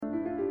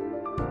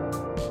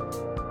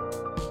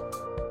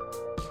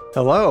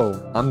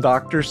Hello, I'm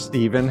Dr.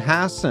 Stephen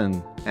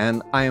Hassan,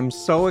 and I am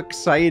so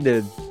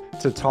excited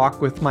to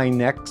talk with my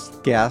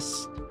next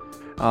guest.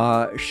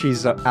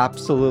 She's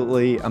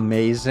absolutely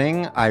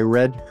amazing. I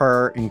read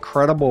her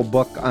incredible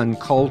book,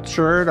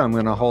 Uncultured. I'm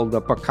going to hold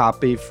up a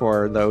copy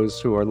for those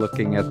who are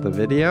looking at the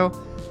video.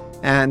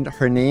 And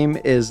her name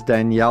is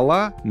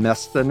Daniella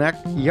Mestyanek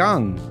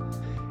Young.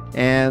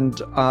 And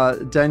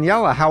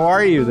Daniella, how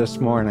are you this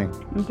morning?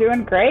 I'm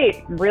doing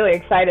great. I'm really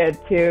excited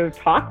to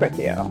talk with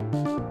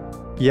you.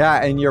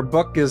 Yeah, and your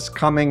book is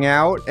coming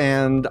out,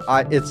 and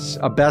it's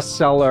a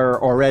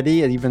bestseller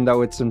already, even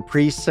though it's in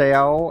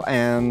pre-sale.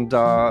 And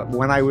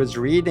when I was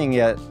reading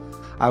it,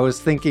 I was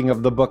thinking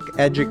of the book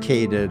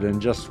Educated and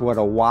just what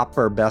a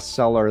whopper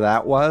bestseller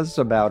that was,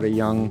 about a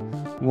young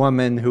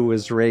woman who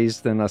was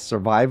raised in a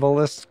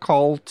survivalist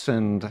cult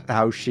and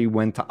how she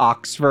went to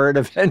Oxford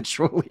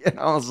eventually. And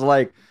I was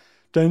like,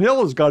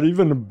 Daniella's got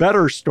even a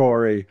better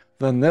story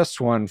than this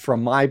one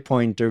from my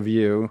point of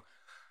view.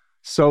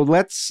 So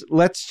let's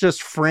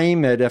just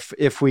frame it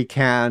if we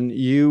can.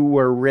 You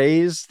were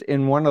raised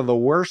in one of the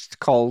worst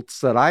cults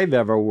that I've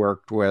ever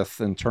worked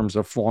with in terms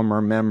of former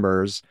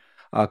members,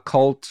 a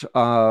cult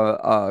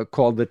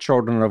called the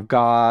Children of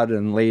God,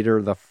 and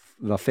later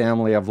the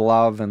Family of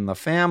Love and the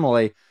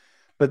Family.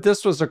 But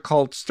this was a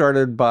cult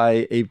started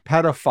by a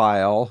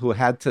pedophile who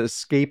had to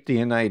escape the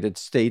United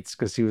States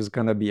because he was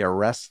going to be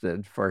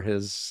arrested for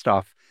his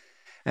stuff.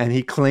 And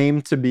he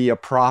claimed to be a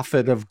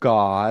prophet of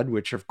God,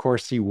 which of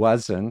course he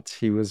wasn't.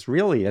 He was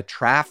really a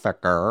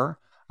trafficker,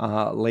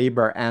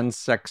 labor and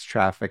sex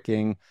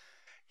trafficking.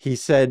 He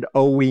said,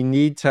 we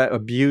need to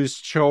abuse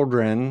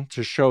children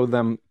to show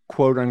them,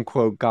 quote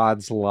unquote,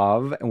 God's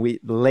love. And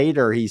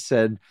later he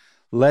said,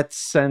 let's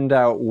send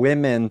out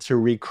women to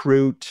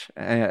recruit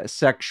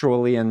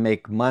sexually and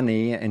make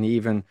money, and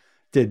even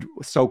did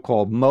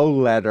so-called Mo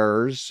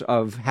letters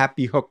of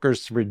happy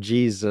hookers for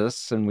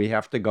Jesus, and we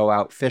have to go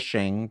out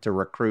fishing to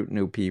recruit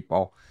new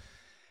people.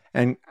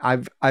 And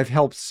I've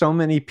helped so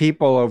many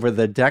people over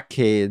the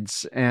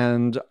decades,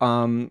 and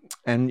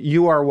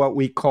you are what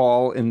we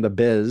call in the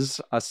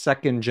biz a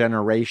second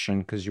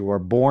generation because you were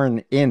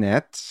born in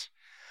it.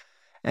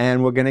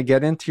 And we're going to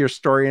get into your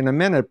story in a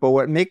minute, but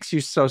what makes you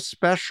so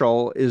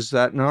special is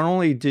that not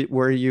only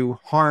were you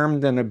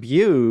harmed and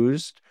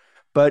abused,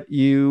 but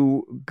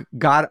you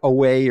got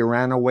away, you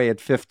ran away at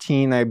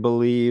 15, I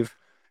believe,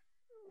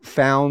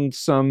 found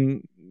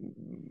some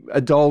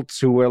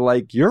adults who were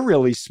like, you're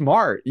really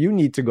smart, you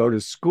need to go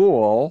to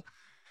school.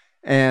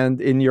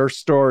 And in your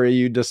story,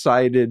 you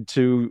decided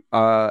to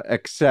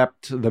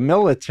accept the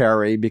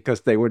military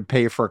because they would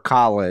pay for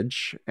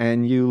college.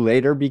 And you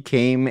later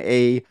became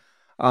a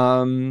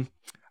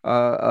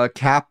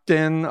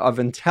captain of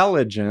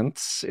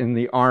intelligence in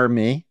the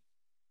Army.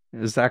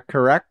 Is that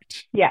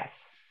correct? Yes.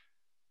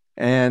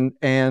 And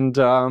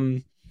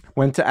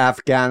went to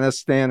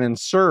Afghanistan and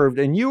served.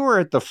 And you were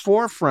at the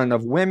forefront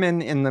of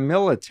women in the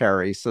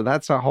military. So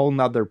that's a whole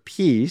nother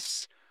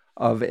piece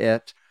of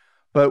it.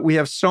 But we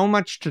have so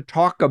much to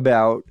talk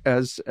about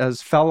as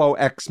fellow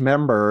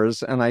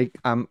ex-members. And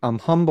I'm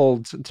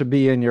humbled to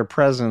be in your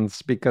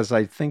presence because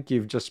I think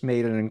you've just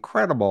made an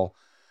incredible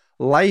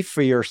life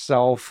for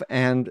yourself.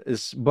 And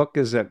this book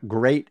is a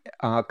great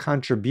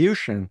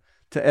contribution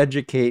to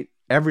educate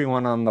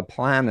everyone on the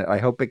planet. I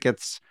hope it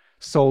gets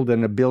sold in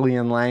 1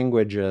 billion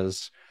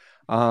languages,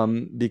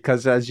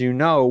 because as you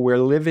know, we're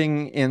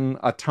living in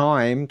a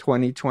time,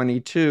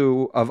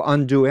 2022, of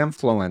undue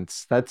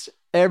influence. That's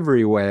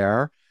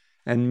everywhere.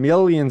 And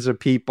millions of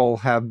people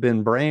have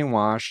been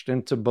brainwashed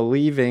into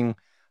believing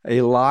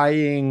a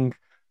lying,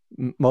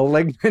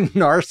 malignant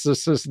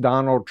narcissist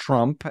Donald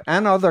Trump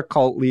and other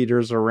cult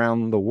leaders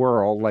around the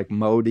world, like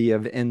Modi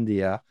of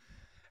India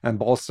and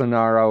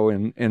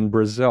Bolsonaro in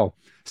Brazil.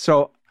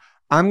 So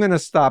I'm going to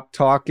stop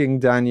talking,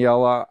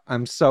 Daniella.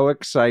 I'm so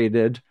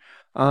excited.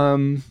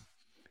 I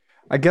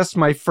guess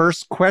my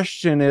first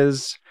question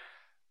is,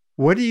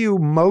 what do you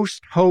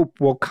most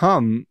hope will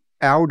come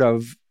out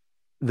of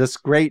this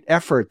great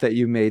effort that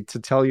you made to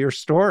tell your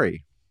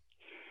story?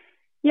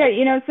 Yeah,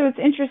 so it's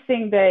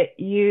interesting that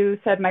you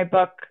said my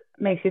book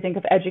makes you think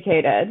of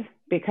Educated,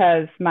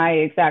 because my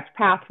exact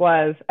path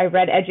was I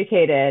read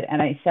Educated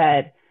and I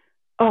said,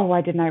 oh,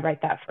 why didn't I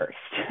write that first?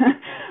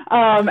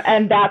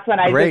 And that's when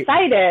I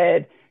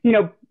decided,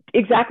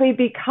 exactly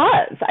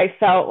because I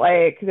felt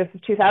like this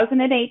is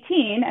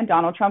 2018 and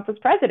Donald Trump was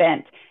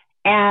president.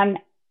 And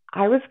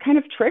I was kind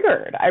of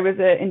triggered. I was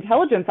an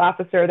intelligence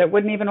officer that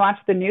wouldn't even watch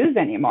the news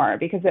anymore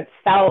because it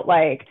felt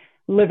like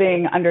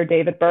living under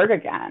David Berg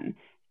again.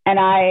 And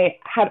I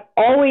had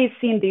always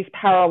seen these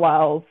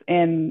parallels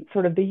in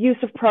sort of the use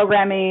of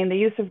programming, the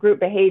use of group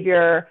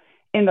behavior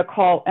in the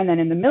cult and then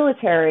in the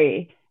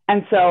military.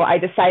 And so I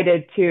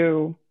decided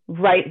to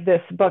write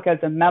this book as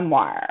a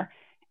memoir.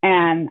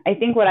 And I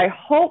think what I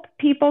hope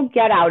people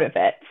get out of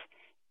it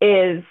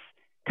is,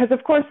 because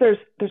of course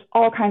there's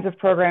all kinds of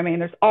programming,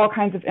 there's all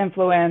kinds of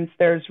influence,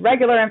 there's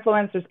regular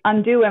influence, there's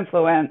undue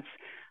influence.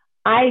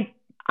 I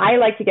I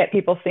like to get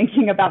people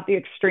thinking about the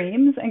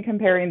extremes and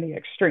comparing the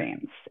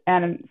extremes.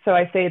 And so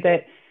I say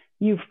that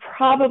you've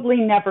probably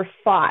never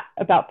thought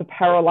about the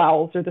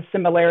parallels or the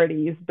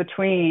similarities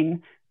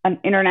between an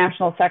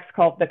international sex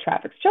cult that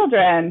traffics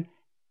children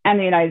and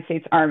the United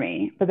States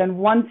Army. But then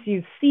once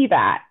you see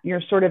that,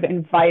 you're sort of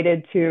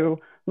invited to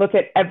look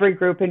at every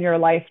group in your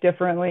life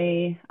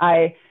differently.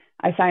 I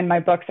sign my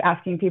books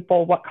asking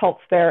people what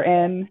cults they're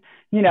in,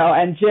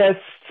 and just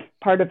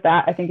part of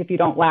that, I think if you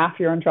don't laugh,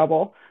 you're in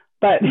trouble.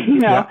 But,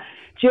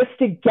 just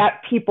to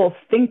get people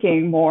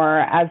thinking more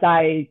as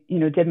I,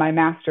 did my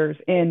master's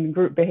in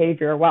group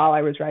behavior while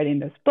I was writing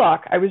this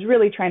book, I was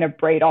really trying to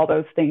braid all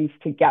those things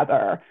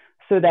together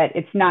so that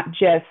it's not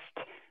just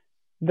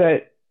the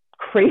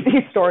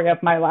crazy story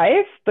of my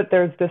life, but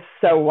there's the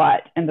so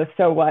what. And the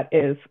so what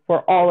is we're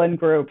all in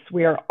groups.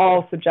 We are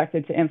all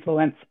subjected to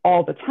influence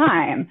all the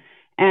time.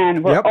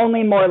 And we're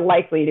only more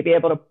likely to be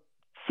able to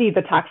see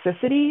the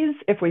toxicities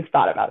if we've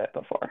thought about it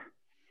before.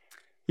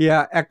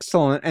 Yeah,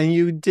 excellent. And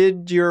you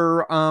did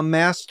your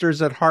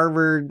master's at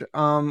Harvard,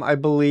 I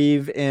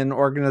believe, in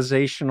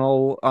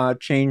organizational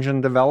change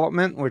and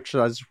development, which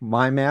was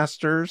my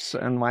master's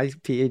and my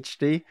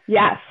PhD.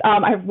 Yes,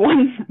 I have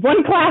one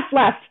class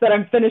left that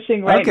I'm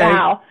finishing right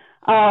now.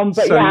 But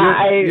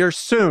so you're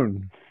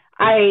soon.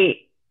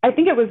 I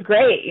think it was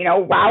great,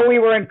 while we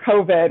were in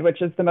COVID,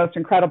 which is the most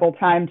incredible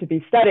time to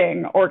be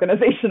studying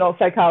organizational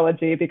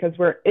psychology because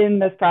we're in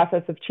this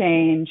process of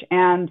change.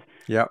 And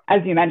as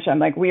you mentioned,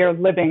 like we are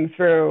living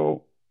through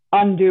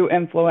undue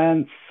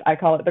influence. I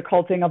call it the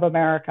culting of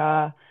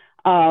America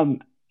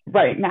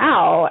right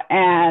now.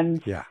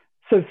 And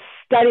so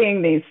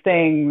studying these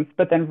things,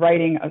 but then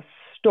writing a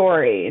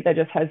story that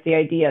just has the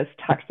ideas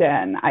tucked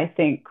in, I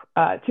think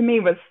to me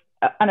was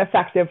an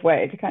effective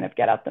way to kind of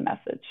get out the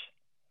message.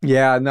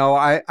 Yeah, no,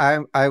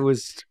 I've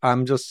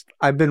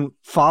been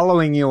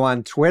following you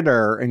on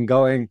Twitter and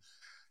going,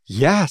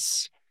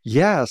 yes,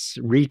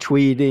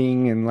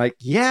 retweeting and like,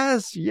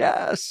 yes.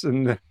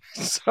 And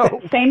so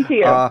same to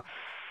you.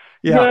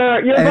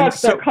 Your book,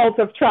 The Cult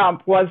of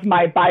Trump, was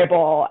my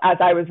Bible as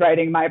I was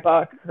writing my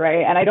book,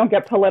 right? And I don't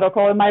get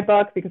political in my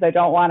book because I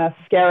don't want to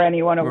scare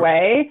anyone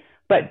away,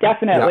 but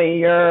definitely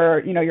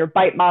your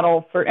bite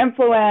model for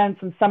influence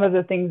and some of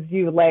the things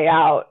you lay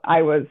out,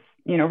 I was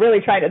really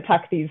trying to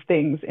tuck these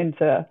things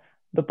into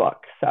the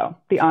book. So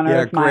the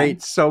honor is mine.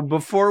 Great. So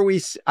before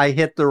I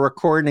hit the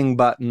recording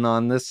button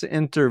on this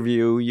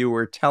interview, you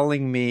were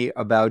telling me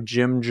about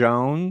Jim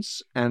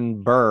Jones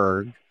and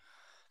Berg.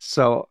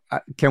 So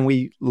can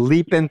we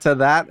leap into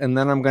that? And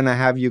then I'm going to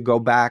have you go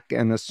back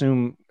and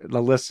assume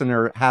the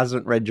listener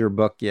hasn't read your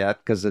book yet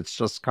because it's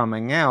just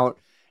coming out,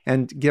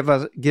 and give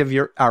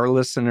our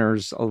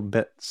listeners a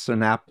bit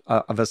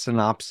of a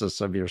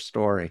synopsis of your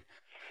story.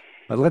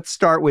 But let's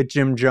start with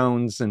Jim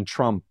Jones and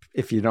Trump,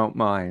 if you don't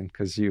mind,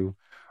 because you...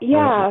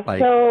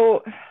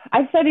 So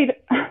I've studied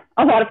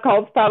a lot of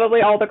cults,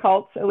 probably all the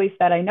cults, at least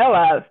that I know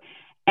of.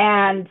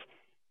 And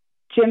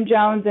Jim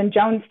Jones and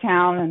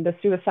Jonestown and the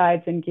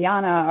suicides in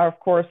Guyana are, of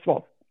course,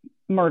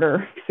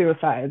 murder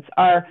suicides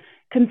are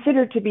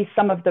considered to be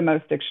some of the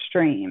most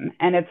extreme.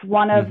 And it's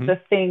one of the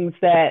things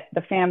that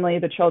the family,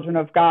 the Children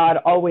of God,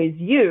 always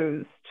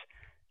used.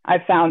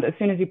 I've found as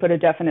soon as you put a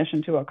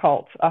definition to a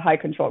cult, a high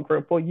control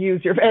group will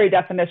use your very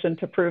definition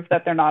to prove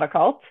that they're not a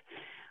cult.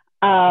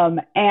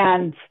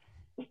 And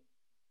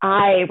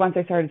once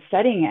I started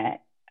studying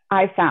it,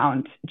 I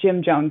found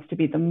Jim Jones to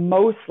be the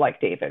most like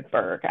David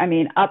Berg. I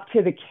mean, up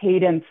to the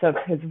cadence of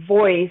his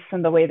voice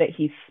and the way that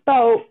he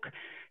spoke,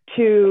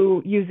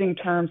 to using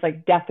terms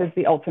like death is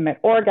the ultimate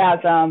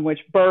orgasm, which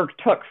Berg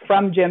took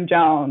from Jim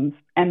Jones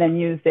and then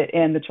used it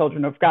in the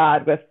Children of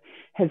God with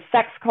his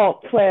sex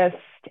cult twist.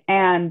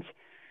 And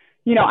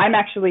I'm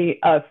actually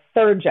a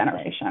third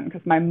generation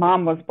because my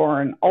mom was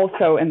born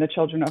also in the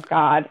Children of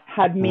God,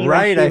 had me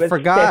when she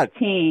was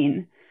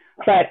 15.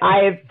 But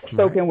I've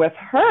spoken with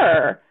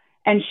her,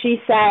 and she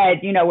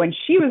said, when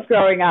she was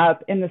growing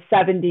up in the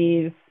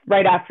 70s,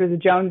 right after the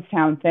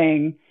Jonestown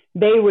thing,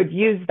 they would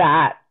use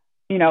that,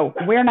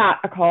 we're not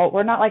a cult.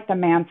 We're not like the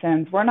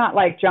Mansons. We're not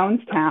like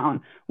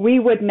Jonestown. We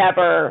would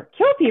never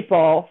kill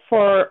people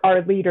for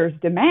our leaders'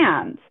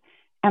 demands.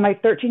 And my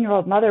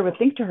 13-year-old mother would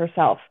think to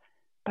herself,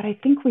 but I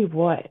think we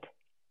would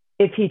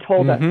if he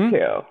told us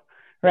to,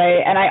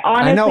 right? And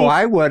I know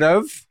I would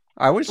have.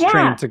 I was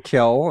trained to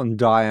kill and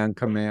die on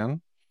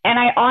command. And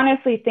I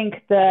honestly think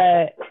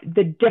the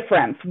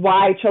difference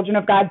why Children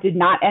of God did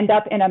not end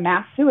up in a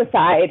mass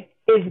suicide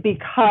is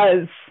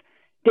because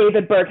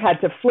David Berg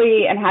had to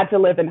flee and had to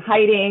live in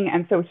hiding.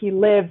 And so he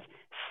lived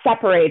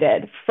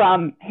separated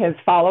from his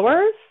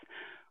followers,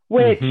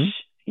 which,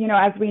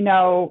 as we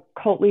know,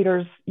 cult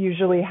leaders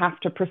usually have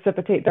to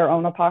precipitate their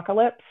own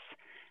apocalypse.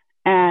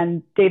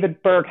 And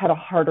David Berg had a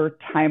harder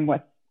time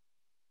with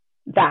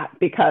that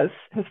because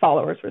his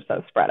followers were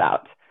so spread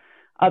out.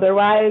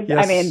 Otherwise,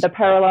 I mean, the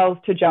parallels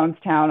to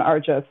Jonestown are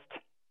just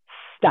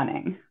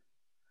stunning.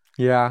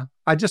 Yeah.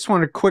 I just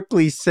want to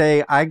quickly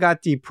say I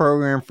got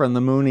deprogrammed from the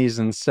Moonies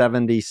in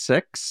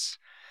 76.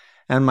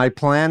 And my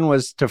plan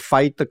was to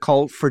fight the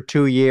cult for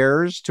 2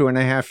 years,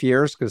 2.5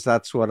 years, because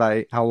that's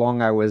how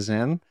long I was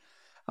in.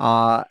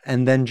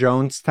 And then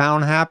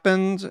Jonestown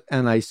happened,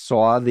 and I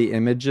saw the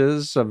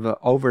images of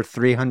over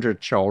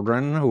 300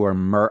 children who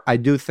were I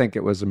do think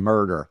it was a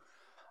murder.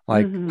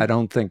 Like, I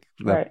don't think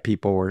that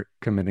people were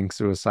committing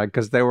suicide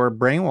because they were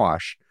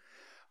brainwashed.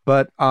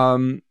 But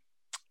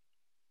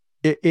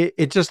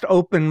it just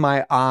opened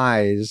my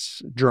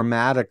eyes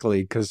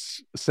dramatically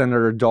because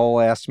Senator Dole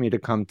asked me to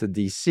come to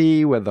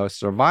D.C. with a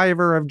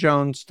survivor of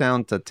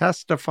Jonestown to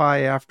testify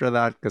after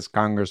that because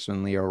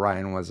Congressman Leo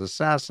Ryan was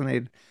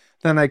assassinated.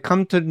 Then I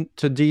come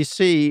to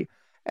D.C.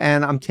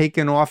 and I'm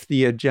taken off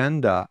the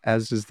agenda,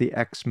 as is the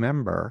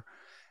ex-member.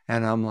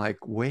 And I'm like,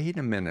 wait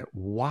a minute,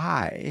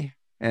 why?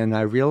 And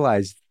I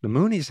realized the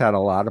Moonies had a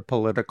lot of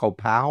political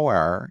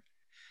power.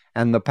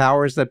 And the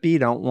powers that be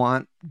don't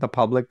want the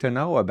public to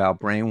know about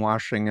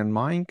brainwashing and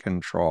mind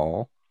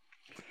control.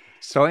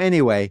 So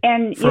anyway,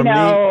 and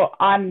go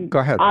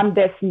ahead. On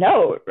this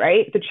note,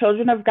 right? The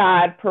Children of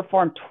God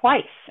performed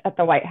twice at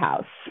the White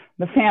House.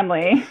 The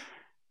family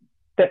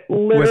that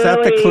literally was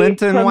that the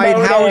Clinton White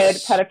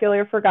House?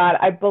 Pedophilia for God.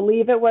 I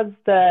believe it was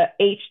the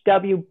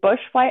H.W.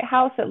 Bush White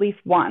House at least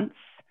once.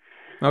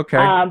 Okay.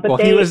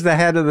 But he was the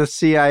head of the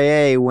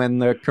CIA when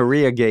the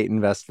Koreagate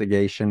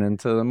investigation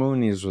into the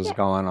Moonies was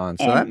going on.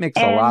 So that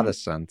makes a lot of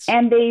sense.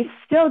 And they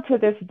still, to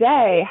this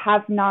day,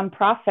 have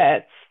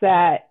nonprofits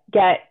that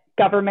get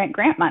government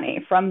grant money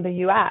from the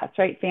U.S.,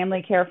 right?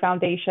 Family Care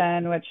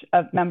Foundation, which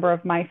a member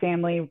of my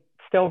family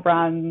still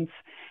runs.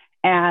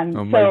 And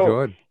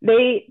so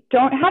they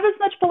don't have as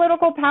much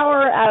political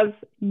power as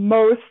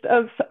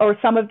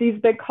some of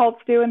these big cults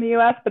do in the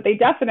U.S., but they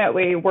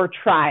definitely were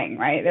trying,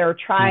 right? They were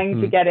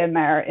trying to get in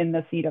there in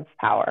the seat of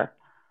power.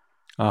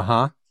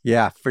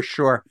 Yeah, for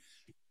sure.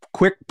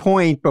 Quick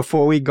point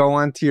before we go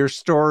on to your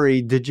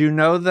story. Did you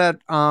know that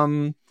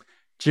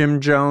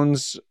Jim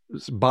Jones'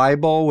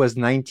 Bible was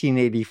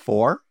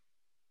 1984?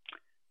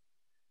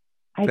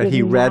 That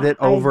he read it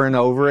over and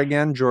over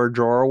again, George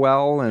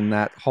Orwell and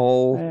that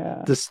whole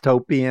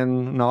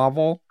dystopian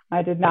novel?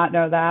 I did not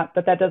know that,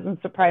 but that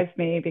doesn't surprise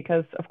me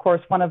because, of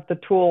course, one of the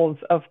tools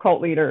of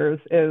cult leaders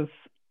is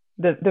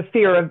the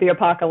fear of the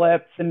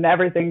apocalypse and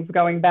everything's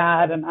going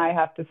bad and I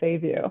have to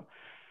save you.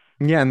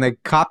 Yeah, and they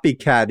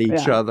copycat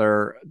each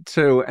other,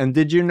 too. And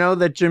did you know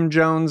that Jim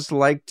Jones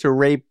liked to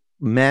rape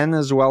men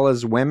as well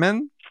as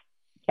women?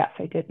 Yes,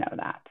 I did know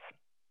that.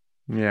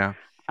 Yeah.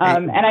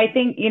 And I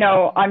think,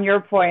 on your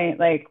point,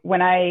 like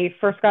when I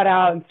first got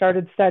out and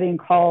started studying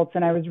cults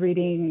and I was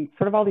reading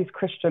sort of all these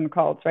Christian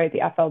cults, right? The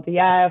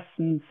FLDS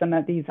and some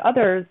of these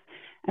others.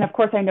 And of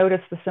course, I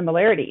noticed the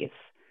similarities.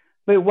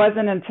 But it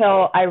wasn't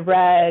until I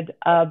read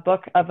a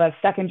book of a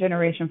second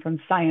generation from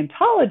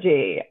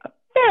Scientology, a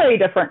very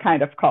different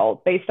kind of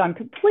cult based on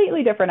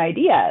completely different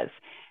ideas.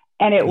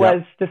 And it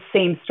was the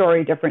same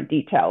story, different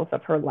details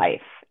of her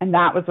life. And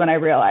that was when I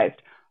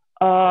realized,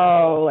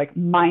 like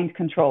mind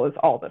control is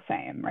all the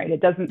same, right?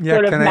 It doesn't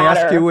sort of matter. Can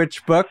I ask you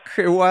which book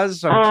it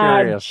was?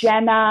 I'm curious.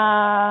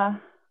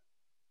 Jenna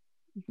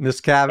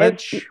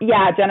Miscavige?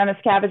 Jenna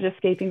Miscavige,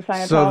 Escaping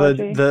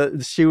Scientology. So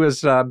she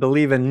was, I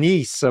believe, a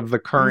niece of the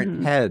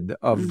current head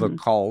of the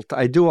cult.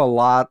 I do a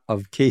lot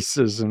of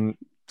cases and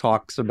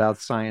talks about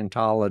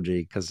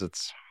Scientology because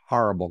it's a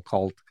horrible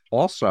cult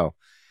also.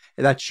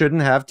 That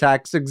shouldn't have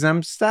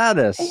tax-exempt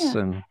status. Yeah.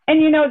 And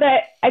that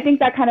I think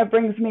that kind of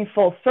brings me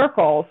full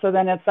circle. So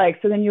then it's like,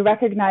 so then you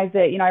recognize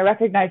it, I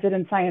recognize it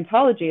in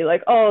Scientology,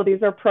 like, oh,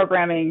 these are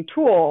programming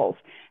tools.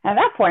 And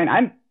at that point,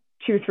 I'm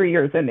 2-3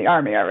 years in the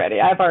Army already.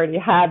 I've already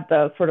had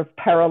the sort of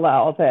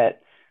parallel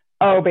that,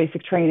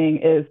 basic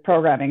training is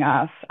programming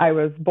us. I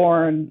was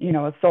born,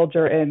 a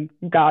soldier in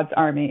God's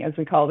army, as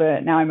we called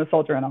it. Now I'm a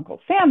soldier in Uncle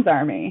Sam's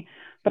army.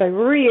 But I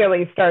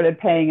really started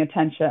paying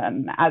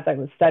attention as I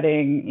was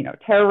studying,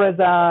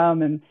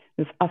 terrorism and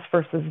this us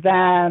versus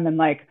them and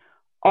like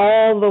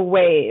all the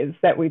ways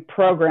that we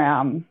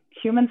program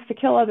humans to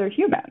kill other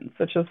humans,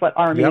 which is what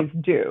armies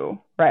do,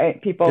 right?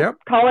 People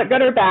call it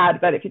good or bad,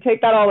 but if you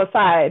take that all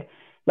aside,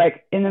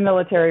 like in the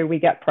military, we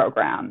get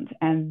programmed.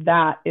 And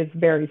that is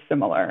very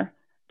similar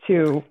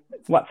to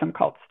what some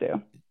cults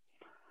do.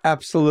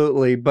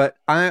 Absolutely. But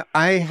I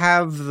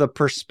have the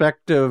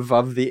perspective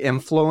of the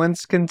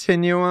influence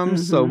continuum.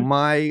 So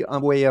my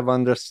way of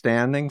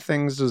understanding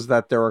things is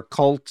that there are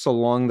cults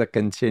along the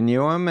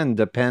continuum, and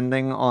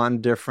depending on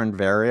different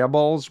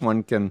variables,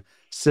 one can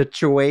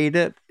situate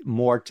it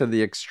more to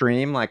the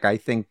extreme. Like I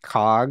think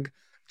COG,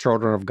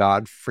 Children of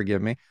God,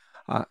 forgive me.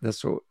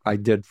 That's what I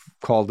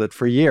called it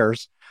for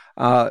years.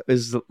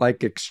 Is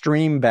like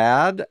extreme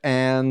bad,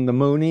 and the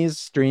Moonies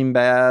extreme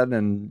bad,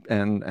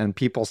 and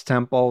People's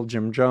Temple,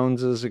 Jim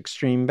Jones is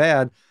extreme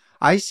bad.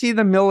 I see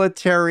the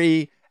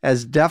military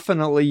as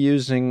definitely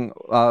using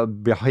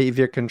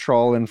behavior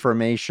control,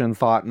 information,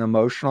 thought, and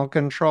emotional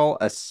control,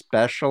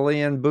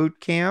 especially in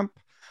boot camp,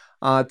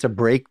 to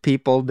break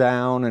people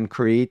down and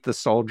create the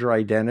soldier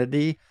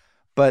identity.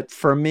 But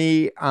for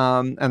me,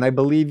 and I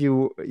believe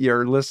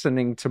you're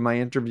listening to my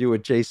interview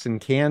with Jason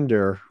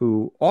Kander,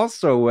 who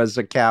also was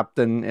a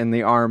captain in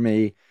the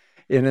Army,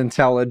 in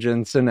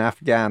intelligence in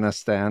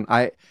Afghanistan.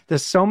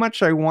 There's so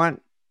much I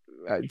want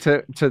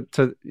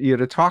to you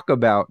to talk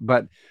about,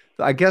 but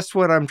I guess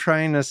what I'm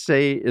trying to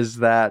say is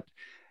that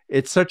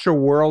it's such a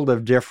world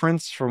of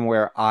difference from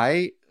where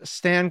I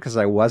stand because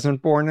I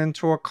wasn't born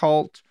into a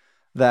cult,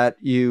 that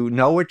you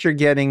know what you're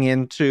getting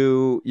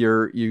into.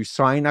 You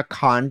sign a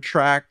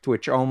contract,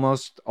 which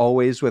almost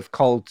always with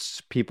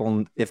cults,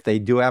 people, if they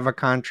do have a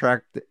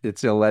contract,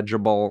 it's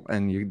illegible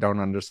and you don't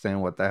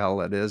understand what the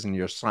hell it is, and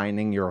you're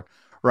signing your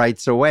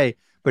rights away.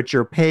 But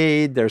you're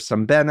paid, there's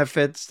some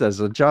benefits, there's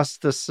a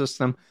justice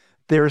system.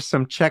 There's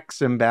some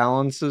checks and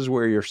balances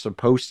where you're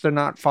supposed to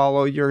not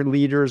follow your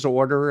leader's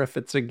order if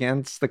it's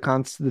against the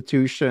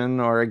Constitution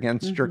or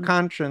against your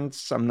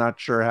conscience. I'm not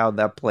sure how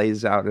that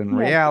plays out in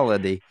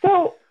reality.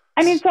 So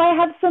I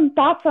have some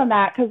thoughts on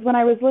that, because when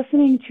I was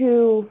listening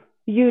to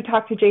you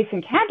talk to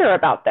Jason Kander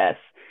about this,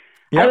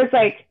 I was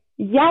like,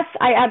 yes,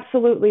 I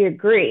absolutely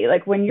agree.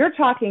 Like when you're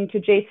talking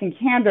to Jason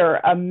Kander,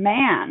 a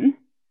man,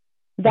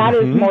 that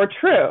is more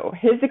true.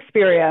 His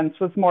experience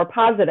was more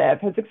positive.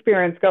 His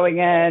experience going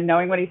in,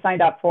 knowing what he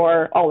signed up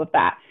for, all of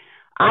that.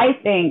 I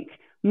think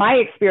my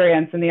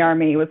experience in the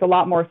Army was a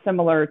lot more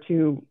similar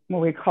to what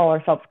we call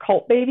ourselves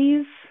cult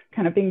babies,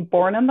 kind of being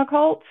born in the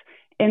cult,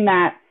 in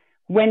that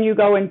when you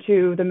go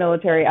into the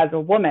military as a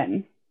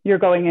woman, you're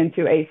going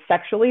into a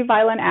sexually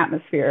violent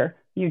atmosphere.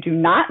 You do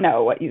not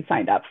know what you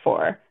signed up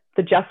for.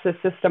 The justice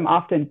system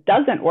often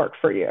doesn't work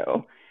for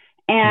you.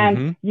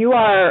 And you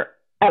are,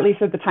 at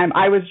least at the time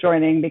I was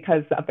joining,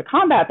 because of the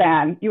combat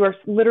ban, you are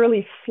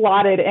literally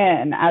slotted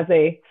in as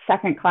a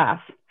second-class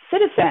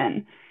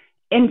citizen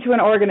into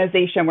an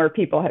organization where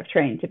people have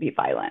trained to be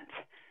violent.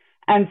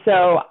 And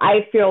so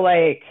I feel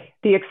like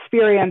the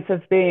experience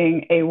of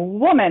being a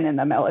woman in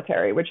the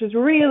military, which is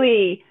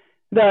really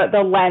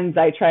the lens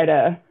I try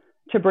to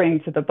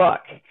bring to the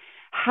book,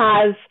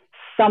 has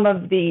some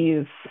of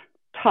these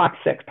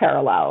toxic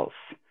parallels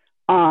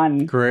on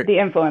the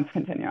influence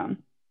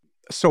continuum.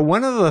 So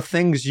one of the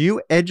things,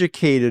 you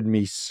educated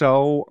me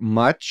so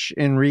much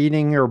in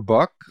reading your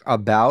book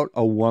about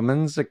a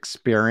woman's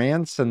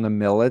experience in the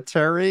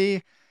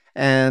military.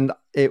 And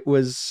it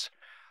was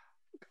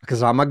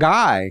because I'm a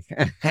guy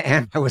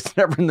and I was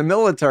never in the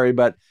military.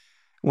 But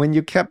when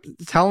you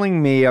kept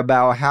telling me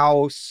about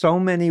how so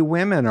many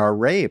women are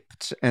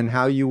raped and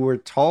how you were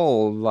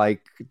told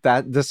like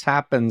that this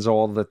happens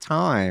all the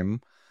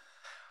time,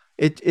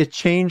 it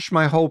changed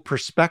my whole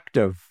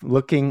perspective,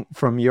 looking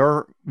from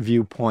your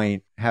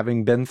viewpoint,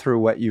 having been through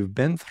what you've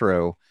been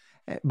through.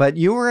 But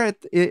you were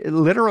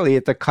literally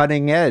at the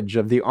cutting edge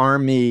of the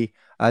Army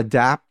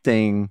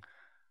adapting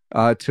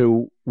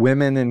to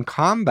women in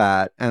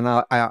combat.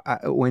 And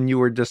when you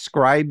were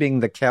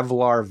describing the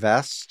Kevlar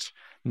vest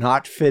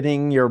not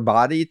fitting your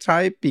body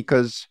type,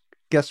 because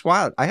guess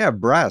what? I have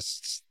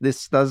breasts.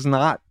 This does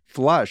not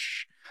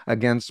flush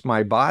against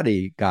my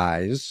body,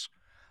 guys.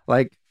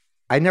 Like,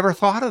 I never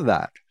thought of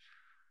that.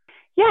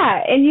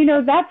 Yeah.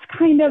 And, that's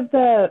kind of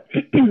the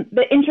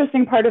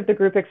interesting part of the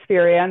group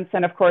experience.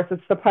 And of course,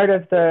 it's the part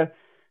of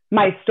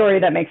my story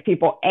that makes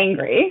people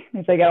angry,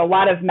 is I get a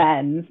lot of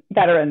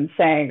veterans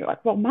saying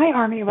like, well, my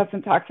Army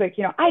wasn't toxic.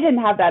 I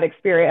didn't have that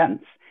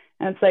experience.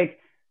 And it's like,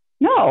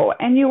 no.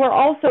 And you were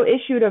also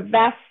issued a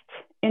vest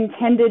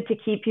intended to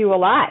keep you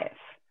alive.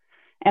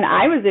 And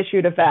I was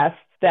issued a vest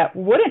that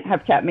wouldn't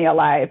have kept me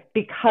alive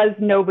because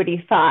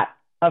nobody thought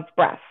of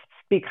breasts.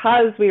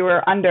 Because we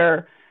were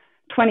under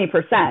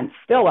 20%,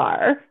 still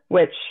are,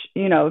 which,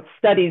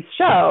 studies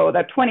show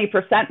that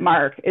 20%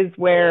 mark is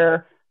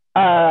where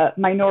a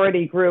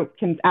minority group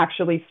can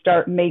actually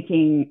start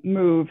making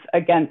moves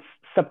against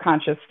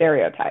subconscious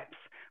stereotypes.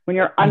 When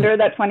you're under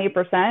that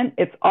 20%,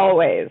 it's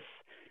always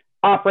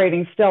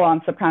operating still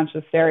on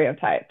subconscious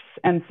stereotypes.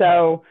 And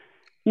so,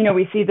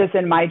 we see this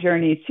in my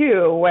journey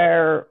too,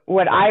 where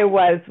what I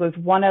was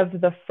one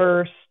of the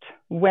first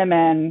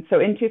women. So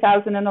in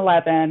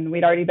 2011,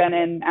 we'd already been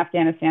in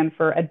Afghanistan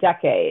for a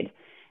decade,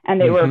 and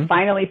they were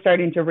finally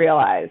starting to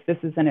realize this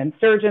is an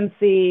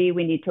insurgency.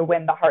 We need to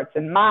win the hearts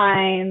and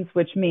minds,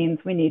 which means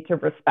we need to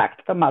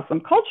respect the Muslim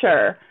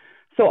culture.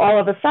 So all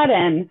of a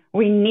sudden,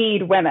 we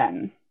need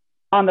women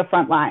on the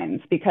front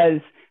lines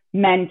because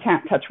men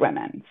can't touch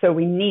women. So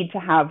we need to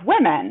have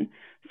women.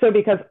 So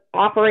because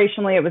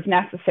operationally it was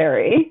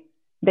necessary,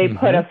 they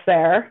put us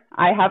there.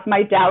 I have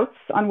my doubts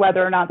on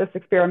whether or not this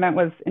experiment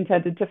was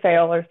intended to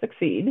fail or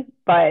succeed.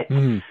 But,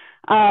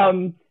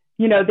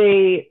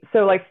 so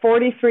like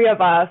 43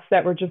 of us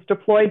that were just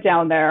deployed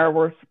down there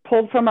were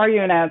pulled from our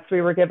units.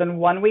 We were given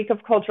 1 week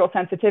of cultural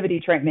sensitivity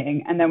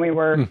training, and then we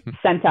were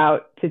sent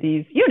out to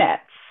these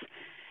units.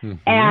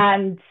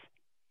 And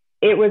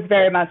it was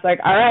very much like,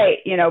 all right,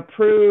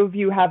 prove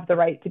you have the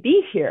right to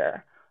be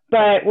here.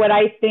 But what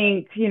I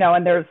think,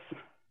 and there's,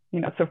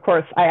 so of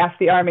course I asked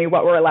the Army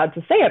what we're allowed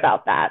to say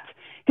about that,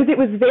 because it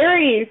was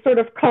very sort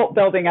of cult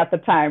building at the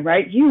time,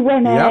 right? You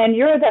women,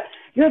 you're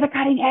the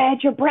cutting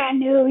edge, you're brand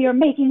new, you're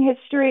making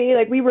history.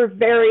 Like, we were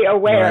very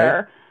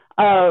aware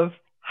of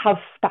how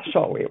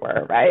special we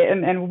were, right?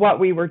 And what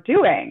we were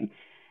doing.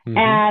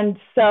 And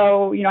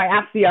so, I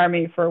asked the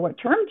Army for what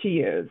term to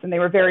use, and they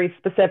were very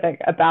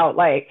specific about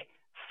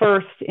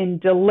first in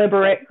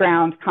deliberate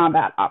ground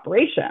combat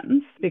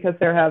operations, because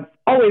there have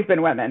always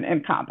been women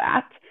in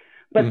combat.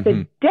 But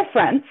the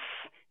difference,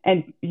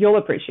 and you'll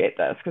appreciate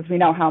this because we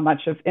know how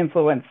much of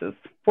influence is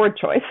word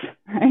choice,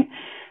 right?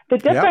 The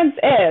difference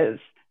is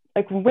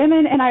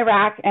women in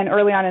Iraq and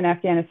early on in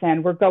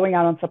Afghanistan were going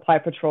out on supply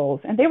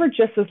patrols, and they were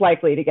just as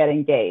likely to get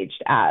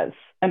engaged as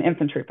an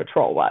infantry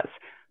patrol was.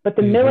 But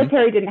the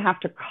military didn't have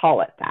to call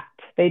it that.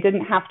 They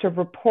didn't have to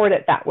report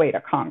it that way to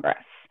Congress.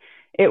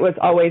 It was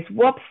always,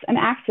 whoops, an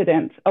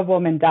accident, a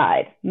woman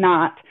died,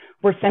 not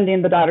we're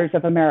sending the Daughters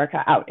of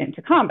America out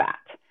into combat.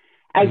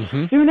 As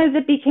soon as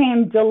it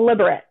became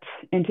deliberate,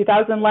 in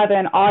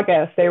 2011,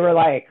 August, they were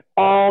like,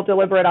 all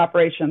deliberate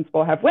operations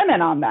will have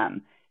women on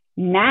them.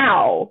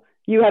 Now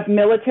you have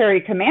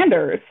military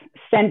commanders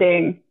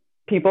sending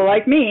people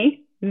like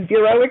me,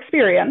 zero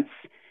experience,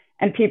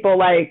 and people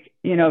like,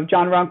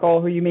 John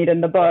Runkle, who you meet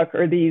in the book,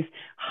 or these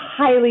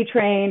highly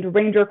trained,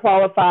 Ranger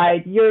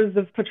qualified, years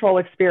of patrol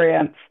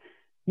experience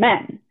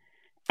men.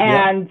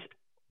 And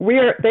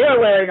they are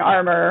wearing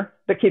armor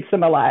that keeps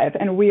them alive,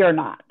 and we are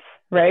not,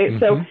 right?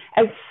 So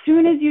as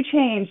soon as you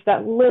change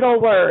that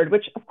little word,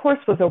 which of course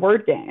was a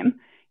word game,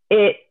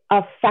 it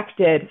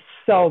affected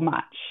so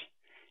much.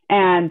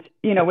 And,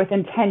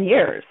 within 10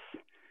 years,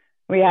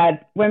 we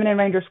had women in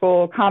Ranger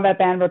School, combat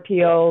ban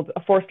repealed,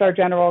 a 4-star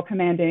general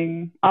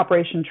commanding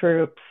operation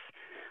troops.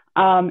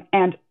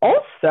 And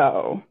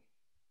also,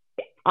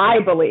 I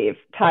believe,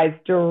 ties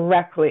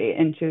directly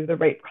into the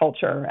rape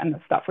culture and the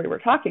stuff we were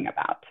talking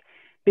about.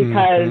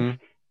 Because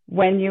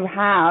when you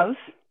have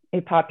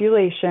a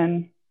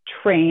population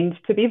trained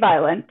to be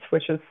violent,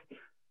 which is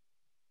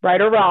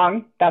right or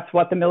wrong, that's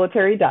what the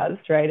military does,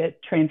 right?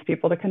 It trains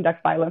people to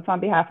conduct violence on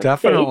behalf of the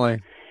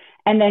state.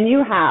 And then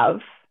you have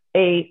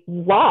a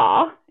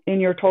law in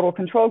your total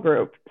control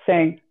group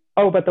saying,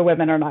 oh, but the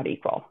women are not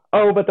equal.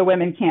 Oh, but the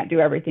women can't do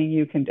everything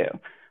you can do.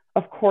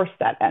 Of course,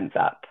 that ends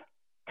up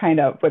kind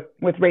of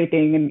with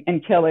raping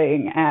and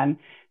killing. And,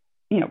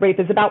 rape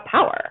is about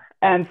power.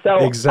 And so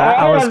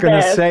I was going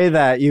to say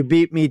that. You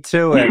beat me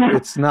to it.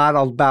 It's not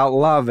about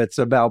love. It's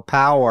about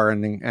power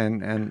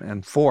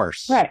and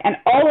force. Right. And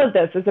all of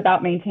this is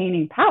about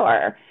maintaining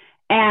power.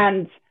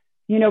 And,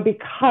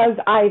 because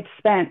I've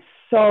spent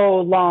so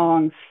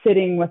long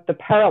sitting with the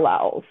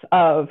parallels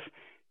of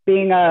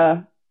being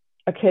a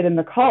kid in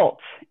the cult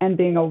and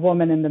being a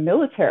woman in the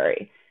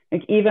military,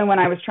 even when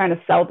I was trying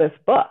to sell this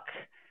book,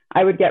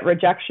 I would get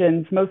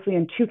rejections mostly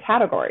in 2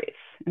 categories.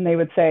 And they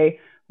would say,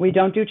 we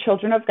don't do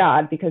Children of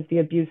God because the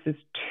abuse is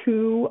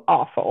too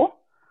awful,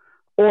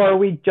 or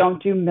we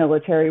don't do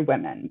military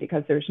women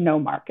because there's no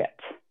market.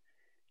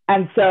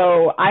 And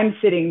so I'm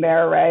sitting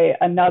there, right?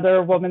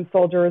 Another woman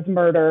soldier is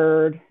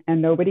murdered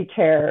and nobody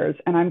cares.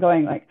 And I'm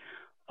going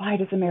why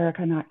does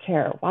America not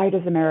care? Why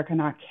does America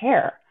not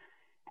care?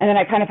 And then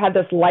I kind of had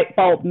this light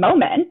bulb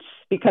moment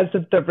because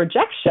of the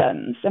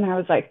rejections. And I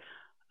was like,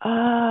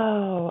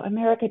 oh,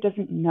 America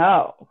doesn't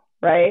know,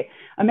 right?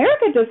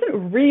 America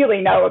doesn't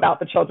really know about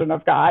the Children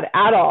of God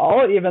at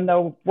all, even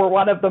though we're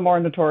one of the more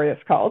notorious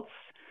cults.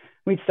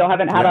 We still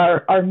haven't had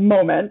our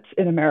moment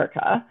in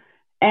America.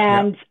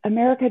 And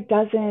America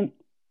doesn't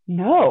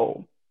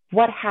know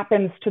what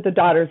happens to the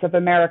Daughters of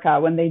America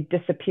when they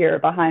disappear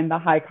behind the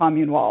high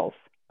commune walls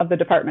of the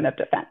Department of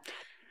Defense.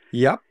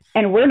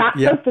 And we're not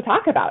supposed to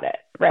talk about it,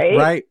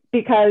 right?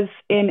 Because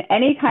in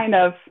any kind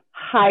of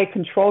high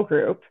control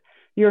group,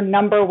 your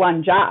number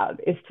one job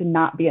is to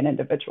not be an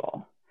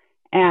individual.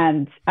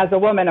 And as a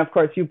woman, of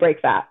course, you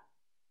break that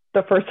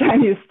the first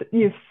time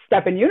you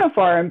step in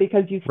uniform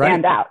because you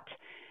stand out.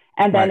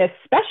 And then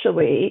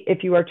especially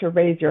if you are to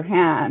raise your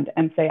hand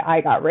and say,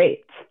 I got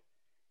raped,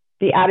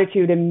 the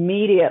attitude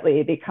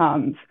immediately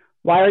becomes,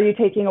 why are you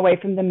taking away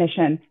from the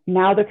mission?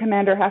 Now the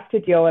commander has to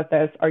deal with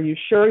this. Are you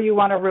sure you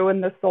want to ruin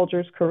this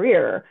soldier's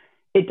career?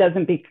 It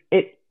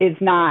is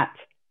not,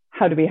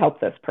 how do we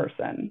help this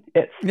person?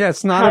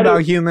 It's not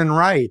about human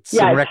rights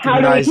and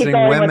recognizing women. How do we keep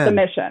going women. with the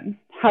mission?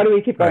 How do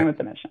we keep going with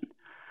the mission?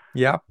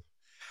 Yep.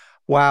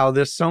 Wow,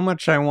 there's so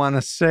much I want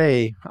to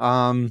say.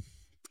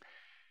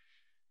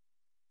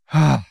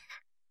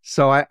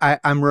 So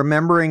I'm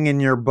remembering in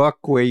your book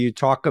where you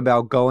talk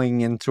about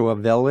going into a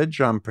village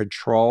on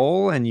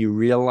patrol and you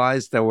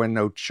realized there were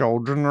no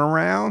children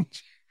around.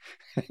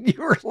 And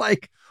you were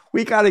like,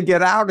 we got to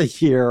get out of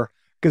here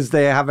because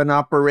they have an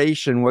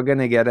operation. We're going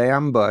to get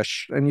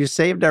ambushed. And you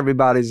saved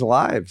everybody's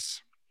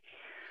lives.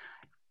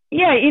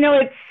 Yeah,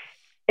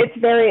 it's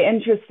very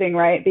interesting,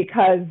 right?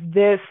 Because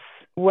this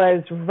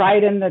was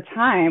right in the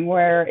time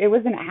where it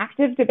was an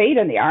active debate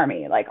in the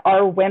Army.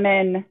 Are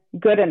women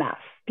good enough?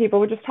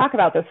 People would just talk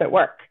about this at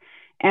work.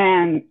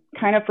 And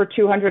kind of for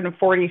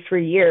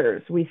 243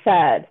 years, we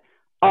said,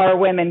 are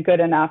women good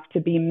enough to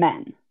be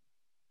men?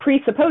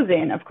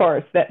 Presupposing, of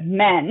course, that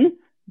men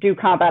do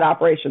combat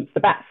operations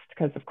the best,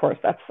 because, of course,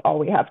 that's all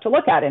we have to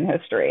look at in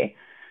history.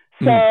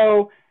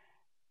 So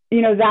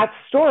that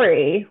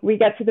story, we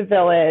get to the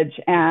village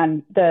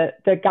and the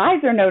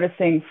guys are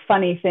noticing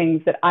funny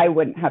things that I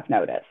wouldn't have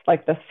noticed.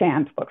 Like the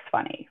sand looks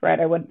funny, right?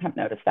 I wouldn't have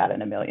noticed that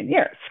in a million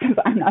years because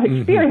I'm not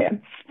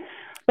experienced.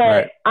 But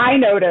Right. I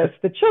notice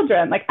the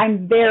children, like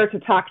I'm there to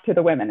talk to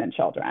the women and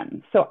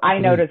children. So I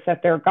notice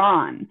that they're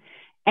gone.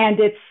 And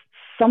it's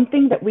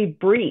something that we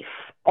brief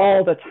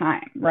all the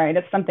time, right?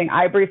 It's something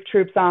I brief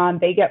troops on,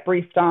 they get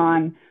briefed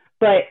on,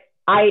 but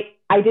I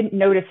didn't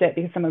notice it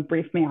because someone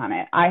briefed me on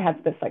it. I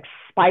had this like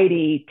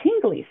spidey,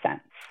 tingly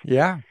sense.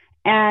 Yeah.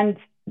 And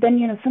then,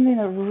 something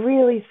that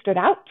really stood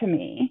out to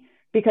me,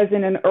 because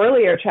in an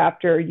earlier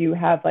chapter, you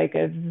have like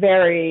a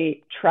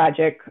very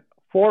tragic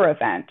war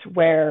event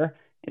where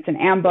it's an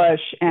ambush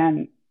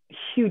and a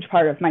huge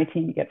part of my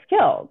team gets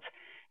killed.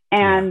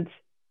 And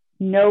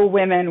no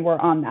women were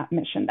on that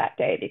mission that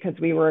day because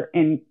we were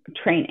in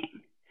training.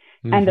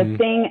 And the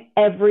thing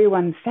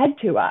everyone said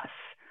to us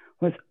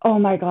was, oh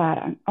my God,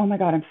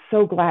 I'm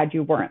so glad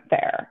you weren't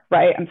there,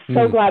 right? I'm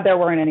so glad there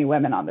weren't any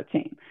women on the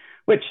team,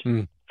 which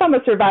from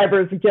a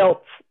survivor's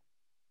guilt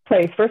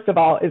place, first of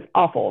all, is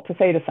awful to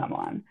say to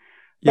someone.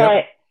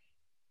 But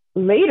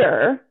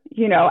later,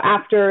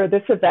 after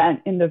this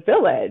event in the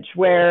village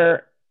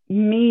where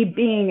me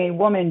being a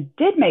woman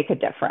did make a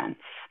difference,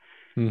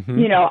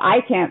 I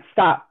can't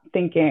stop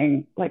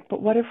thinking like,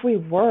 but what if we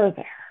were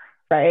there,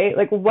 right?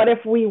 Like, what if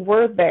we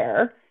were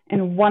there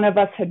and one of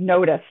us had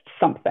noticed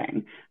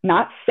something?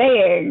 Not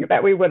saying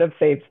that we would have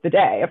saved the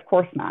day. Of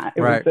course not.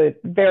 It was a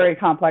very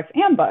complex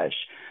ambush,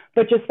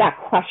 but just that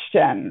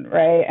question,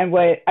 right? And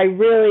what I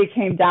really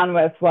came down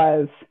with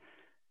was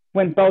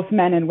when both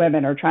men and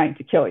women are trying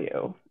to kill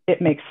you,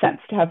 it makes sense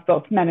to have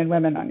both men and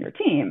women on your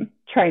team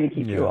trying to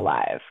keep you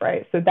alive,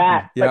 right? So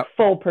that like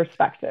full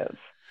perspective.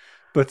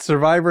 But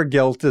survivor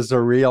guilt is a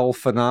real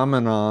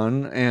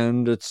phenomenon,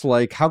 and it's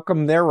like, how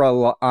come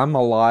I'm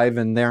alive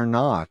and they're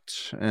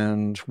not?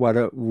 And what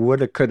a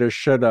woulda, coulda,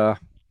 shoulda,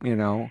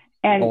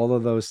 and all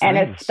of those things.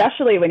 And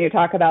especially when you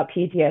talk about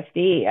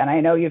PTSD, and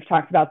I know you've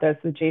talked about this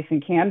with Jason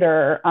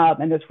Kander,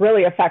 and this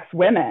really affects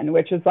women,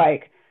 which is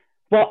like,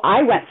 well,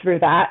 I went through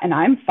that and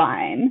I'm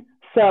fine.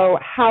 So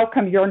how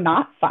come you're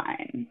not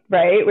fine,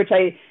 right? Which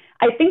I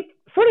think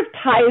sort of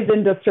ties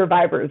into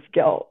survivor's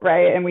guilt,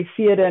 right? And we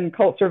see it in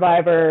cult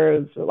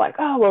survivors. We're like,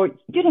 oh, well,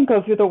 you didn't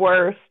go through the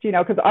worst,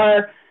 because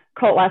our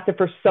cult lasted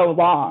for so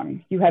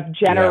long. You have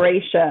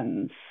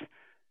generations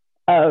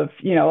of,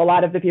 a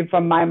lot of the people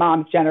from my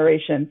mom's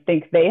generation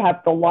think they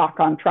have the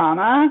lock on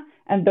trauma.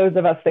 And those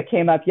of us that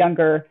came up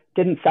younger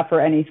didn't suffer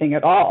anything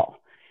at all.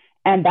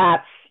 And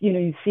that's,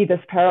 you see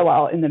this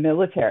parallel in the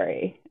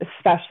military,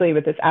 especially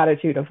with this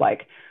attitude of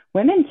like,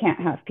 women can't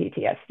have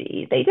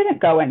PTSD. They didn't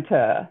go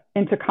into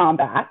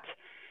combat.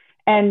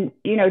 And,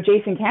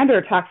 Jason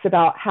Kander talks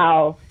about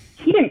how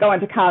he didn't go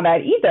into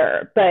combat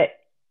either, but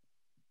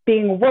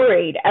being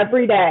worried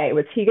every day,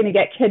 was he going to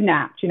get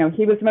kidnapped?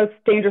 He was the most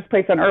dangerous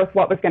place on earth.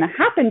 What was going to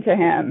happen to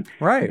him?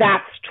 Right.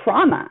 That's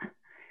trauma.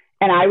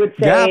 And I would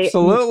say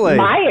absolutely.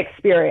 My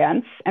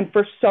experience, and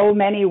for so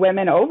many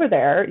women over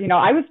there,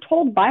 I was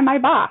told by my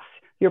boss,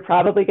 you're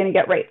probably going to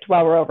get raped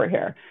while we're over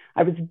here.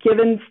 I was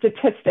given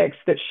statistics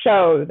that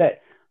show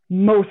that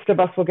most of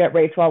us will get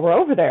raped while we're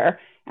over there.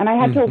 And I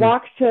had to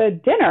walk to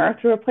dinner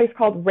through a place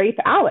called Rape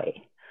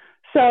Alley.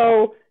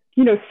 So,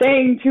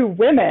 saying to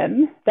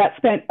women that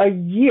spent a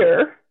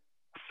year,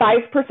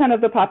 5%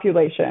 of the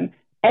population,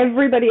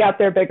 everybody out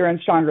there bigger and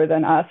stronger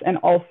than us, and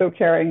also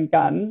carrying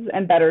guns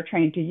and better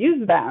trained to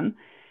use them.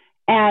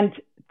 And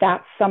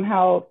that's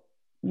somehow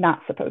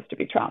not supposed to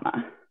be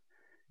trauma.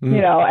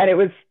 And it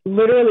was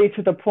literally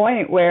to the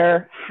point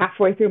where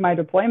halfway through my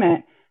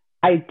deployment,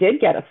 I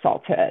did get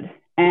assaulted.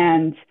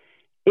 And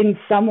in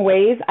some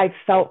ways, I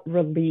felt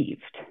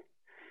relieved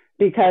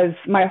because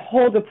my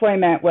whole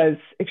deployment was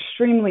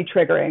extremely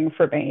triggering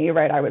for me,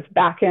 right? I was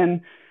back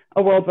in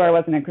a world where I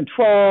wasn't in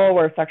control,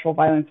 where sexual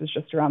violence was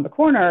just around the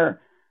corner.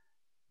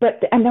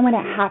 And then when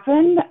it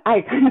happened,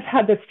 I kind of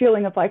had this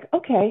feeling of like,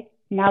 okay,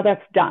 now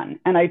that's done.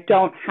 And I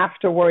don't have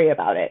to worry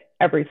about it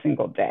every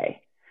single day.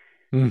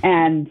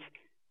 And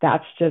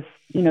that's just,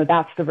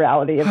 that's the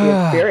reality of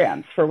the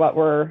experience for what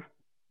we're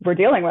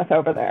dealing with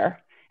over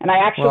there. And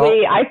I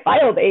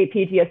filed a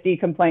PTSD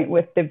complaint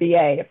with the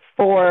VA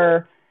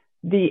for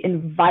the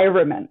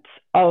environment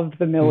of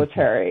the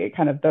military,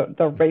 kind of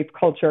the rape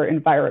culture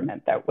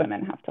environment that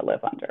women have to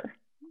live under.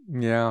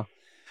 Yeah.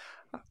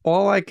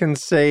 All I can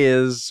say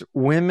is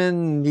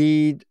women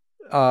need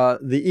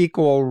the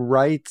Equal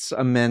Rights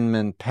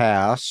Amendment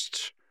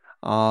passed.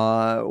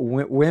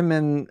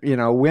 Women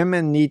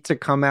need to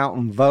come out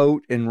and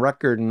vote in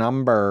record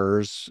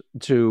numbers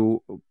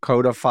to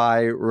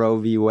codify Roe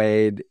v.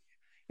 Wade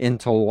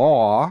into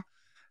law,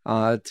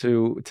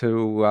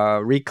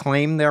 to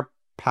reclaim their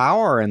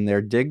power and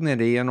their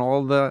dignity and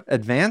all the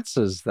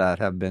advances that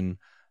have been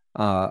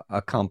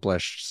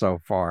accomplished so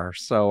far.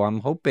 So I'm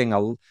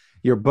hoping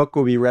your book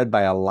will be read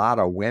by a lot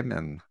of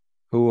women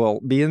who will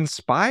be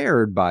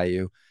inspired by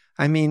you.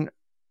 I mean,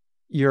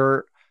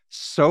 you're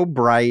so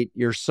bright,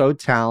 you're so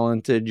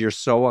talented, you're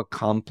so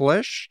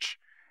accomplished,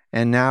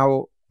 and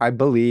now I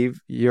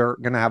believe you're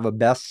going to have a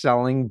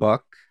best-selling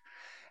book,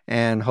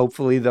 and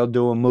hopefully they'll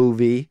do a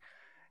movie,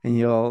 and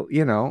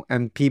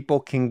and people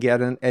can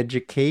get an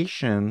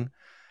education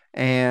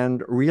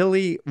and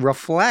really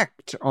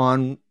reflect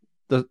on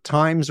the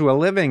times we're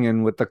living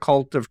in with the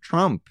cult of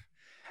Trump.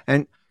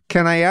 And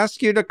can I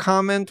ask you to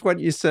comment what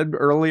you said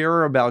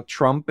earlier about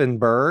Trump and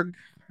Berg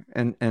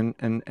and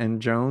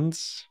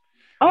Jones?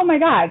 Oh my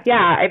God. Yeah.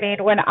 I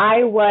mean, when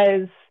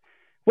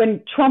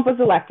Trump was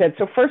elected,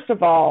 so first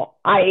of all,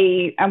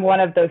 I am one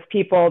of those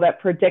people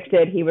that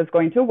predicted he was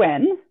going to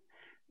win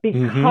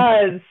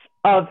because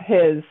of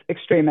his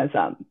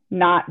extremism,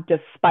 not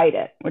despite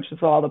it, which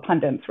is what all the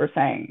pundits were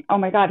saying. Oh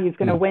my God, he's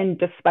going to win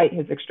despite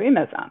his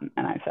extremism.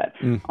 And I said,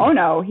 oh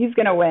no, he's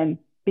going to win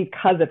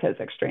because of his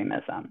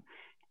extremism.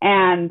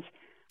 And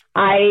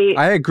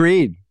I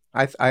agreed.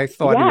 I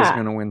thought he was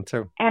going to win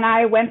too. And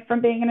I went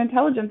from being an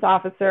intelligence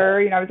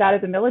officer, I was out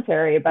of the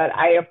military, but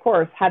I, of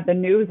course, had the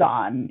news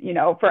on,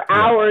 for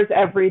hours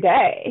every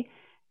day.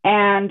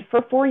 And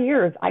for 4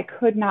 years, I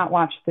could not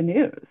watch the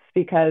news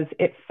because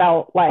it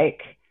felt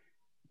like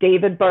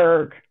David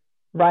Berg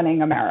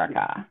running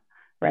America,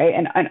 right?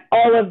 And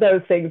all of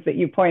those things that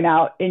you point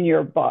out in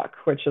your book,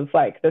 which is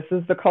like, this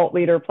is the cult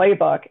leader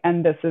playbook,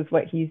 and this is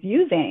what he's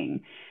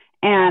using.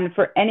 And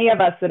for any of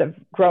us that have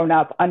grown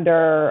up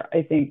under,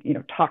 I think,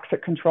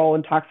 toxic control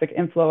and toxic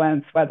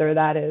influence, whether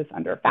that is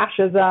under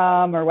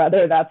fascism or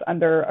whether that's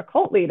under a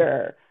cult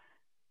leader,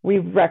 we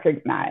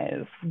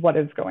recognize what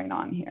is going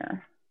on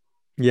here.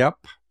 Yep.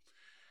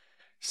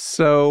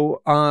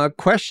 So,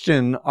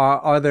 question,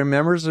 are there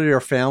members of your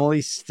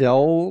family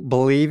still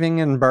believing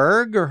in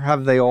Berg, or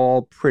have they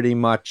all pretty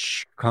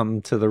much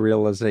come to the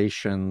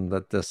realization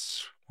that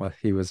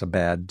he was a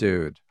bad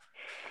dude?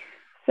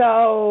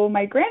 So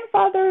my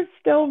grandfather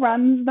still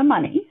runs the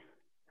money,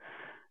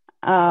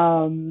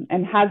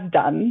 and has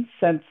done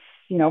since,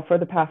 for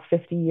the past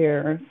 50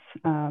 years.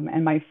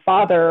 And my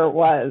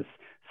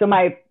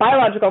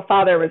biological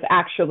father was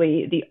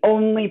actually the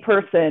only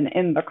person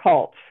in the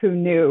cult who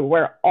knew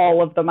where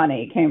all of the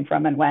money came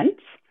from and went.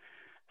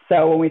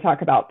 So when we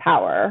talk about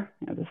power,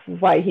 this is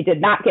why he did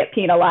not get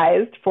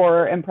penalized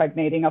for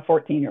impregnating a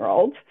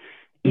 14-year-old,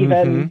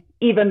 even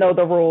though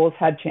the rules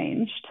had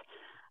changed.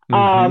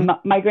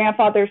 My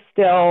grandfather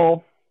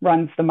still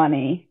runs the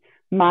money.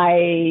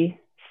 My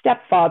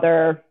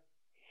stepfather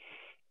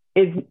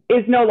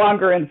is no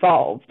longer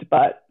involved,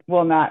 but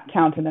will not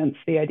countenance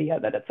the idea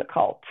that it's a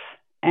cult.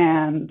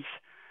 And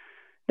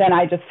then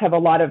I just have a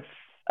lot of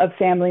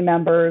family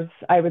members,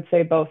 I would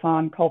say both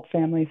on cult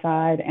family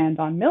side and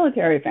on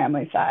military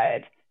family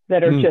side,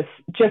 that are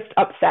just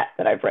upset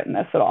that I've written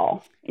this at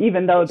all,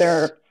 even though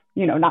they're,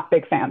 not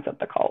big fans of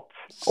the cult.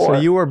 So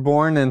you were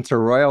born into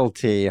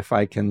royalty, if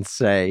I can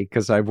say,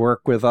 because I've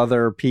worked with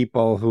other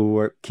people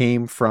who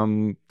came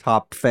from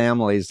top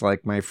families,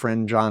 like my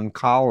friend John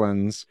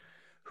Collins,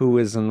 who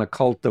is in the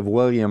cult of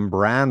William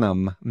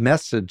Branham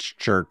message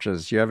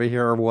churches. You ever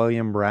hear of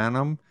William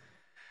Branham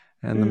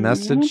and the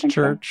message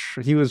church?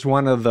 So. He was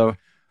one of the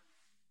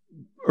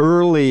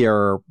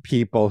earlier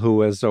people who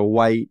was a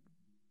white,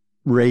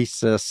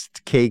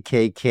 racist,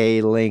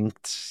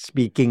 KKK-linked,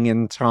 speaking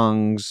in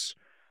tongues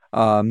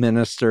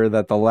minister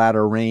that the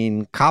latter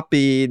rain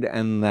copied,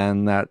 and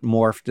then that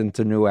morphed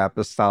into New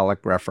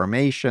Apostolic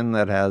Reformation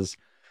that has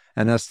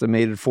an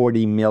estimated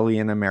 40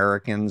 million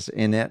Americans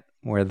in it,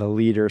 where the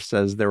leader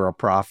says they're a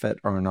prophet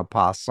or an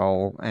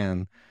apostle,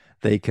 and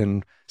they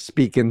can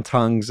speak in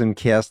tongues and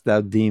cast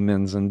out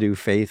demons and do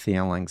faith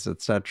healings,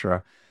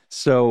 etc.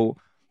 So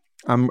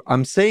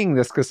I'm saying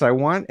this because I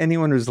want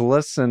anyone who's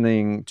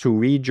listening to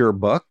read your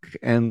book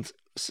and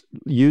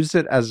use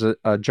it as a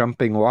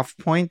jumping off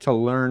point to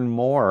learn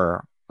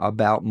more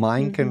about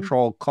mind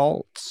control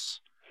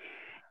cults.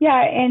 Yeah,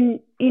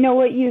 and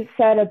what you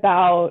said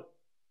about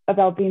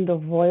being the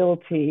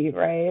royalty,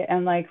 right?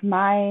 And like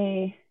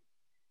my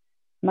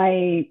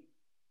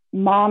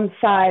mom's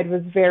side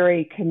was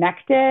very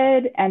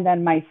connected, and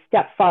then my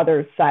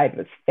stepfather's side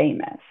was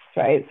famous,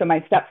 right? So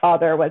my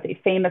stepfather was a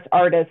famous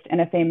artist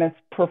and a famous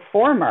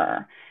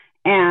performer.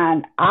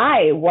 And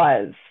I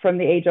was, from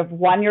the age of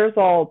 1 year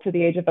old to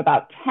the age of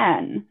about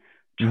 10,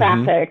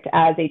 trafficked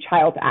as a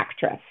child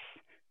actress,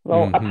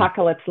 little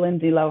apocalypse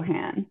Lindsay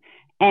Lohan.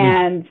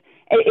 And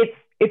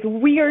it's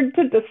weird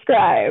to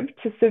describe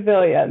to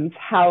civilians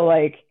how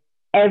like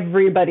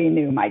everybody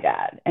knew my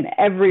dad and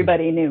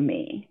everybody knew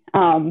me.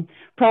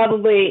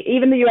 Probably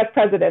even the U.S.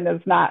 president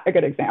is not a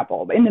good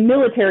example. In the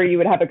military, you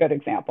would have a good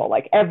example.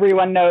 Like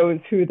everyone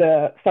knows who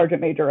the sergeant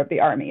major of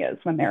the army is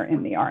when they're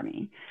in the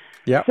army.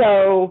 Yeah.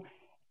 So,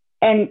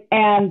 and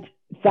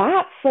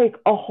that's like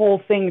a whole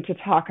thing to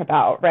talk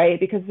about, right?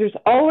 Because there's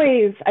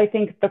always, I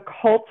think, the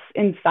cults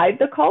inside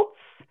the cults,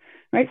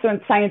 right? So in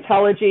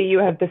Scientology, you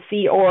have the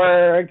Sea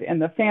Org, and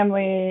the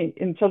family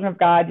in Children of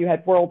God, you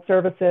had World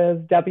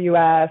Services,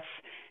 WS.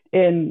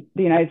 In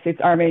the United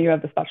States Army, you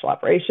have the Special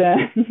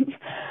Operations,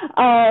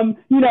 and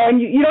you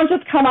don't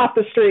just come off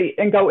the street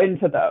and go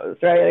into those,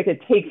 right? Like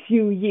it takes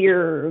you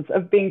years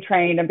of being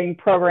trained and being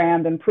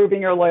programmed and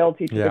proving your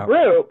loyalty to the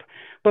group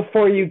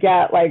before you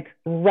get like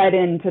read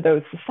into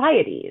those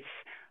societies.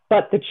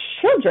 But the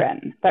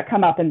children that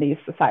come up in these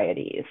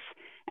societies,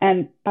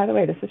 and by the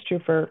way, this is true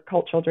for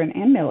cult children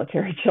and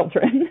military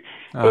children,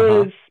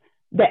 is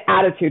the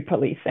attitude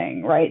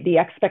policing, right? The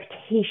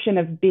expectation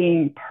of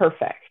being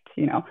perfect,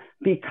 you know,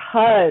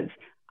 because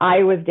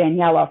I was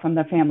Daniella from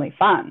the family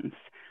funds.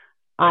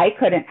 I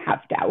couldn't have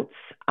doubts.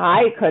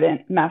 I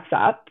couldn't mess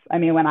up. I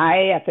mean, when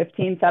I at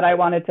 15 said I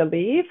wanted to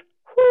leave,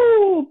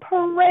 whoo,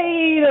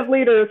 parade of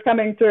leaders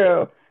coming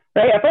through,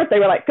 right? At first they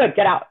were like, good,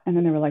 get out. And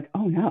then they were like,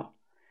 oh no,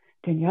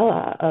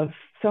 Daniella of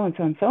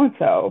so-and-so and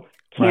so-and-so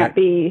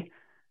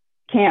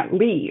can't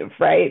leave,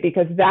 right?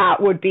 Because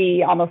that would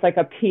be almost like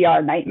a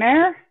PR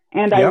nightmare.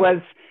 And I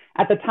was,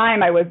 at the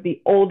time, I was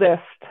the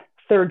oldest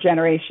third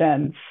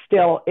generation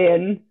still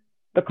in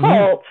the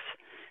cults.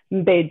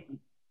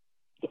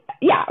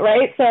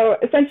 Right? So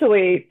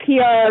essentially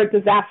PR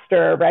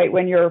disaster, right?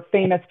 When your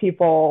famous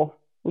people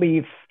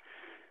leave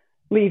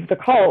the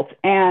cult.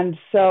 And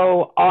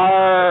so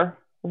our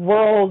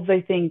worlds,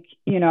 I think,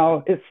 you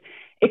know,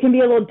 it can be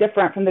a little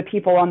different from the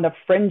people on the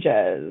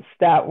fringes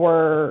that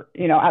were,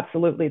 you know,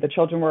 absolutely the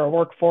children were a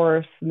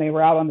workforce and they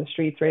were out on the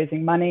streets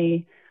raising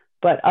money.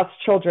 But us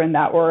children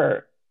that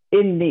were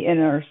in the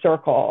inner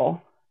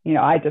circle, you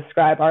know, I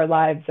describe our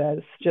lives as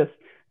just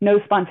no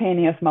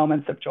spontaneous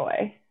moments of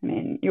joy. I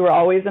mean, you were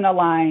always in a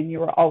line. You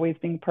were always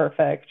being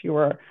perfect. You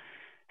were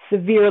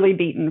severely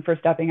beaten for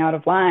stepping out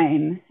of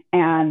line.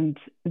 And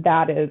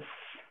that is...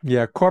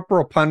 Yeah,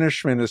 corporal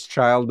punishment is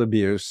child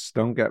abuse.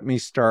 Don't get me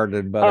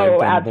started, but I've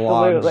done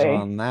blogs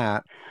on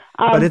that.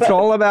 But it's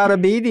all about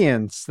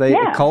obedience.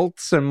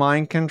 Cults and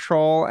mind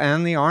control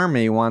and the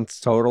army wants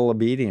total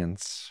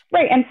obedience.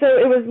 Right. And so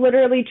it was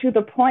literally to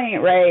the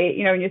point, right?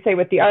 You know, when you say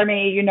with the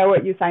army, you know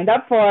what you signed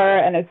up for.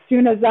 And as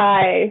soon as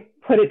I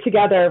put it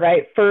together,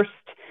 right, first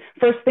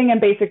thing in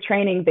basic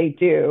training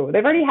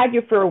they've already had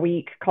you for a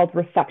week called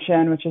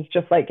reception, which is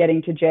just like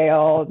getting to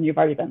jail. And you've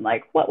already been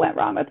like, what went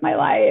wrong with my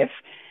life?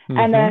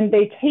 And then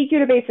they take you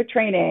to basic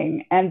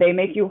training and they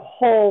make you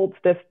hold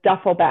this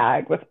duffel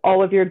bag with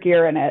all of your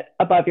gear in it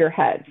above your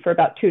head for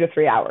about 2 to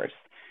 3 hours.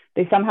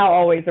 They somehow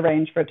always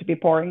arrange for it to be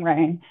pouring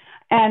rain.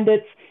 And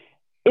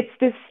it's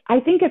this,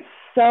 I think it's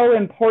so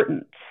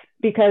important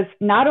because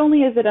not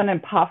only is it an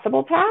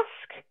impossible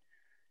task,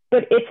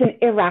 but it's an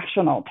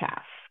irrational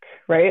task,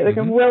 right? Like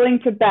I'm willing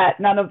to bet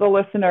none of the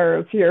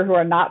listeners here who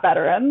are not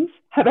veterans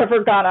have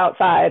ever gone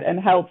outside and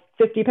held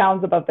 50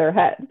 pounds above their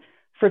head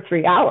for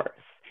 3 hours.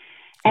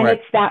 And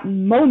it's that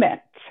moment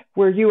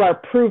where you are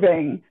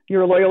proving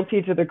your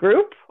loyalty to the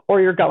group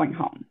or you're going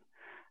home,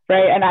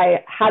 right? And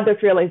I had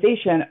this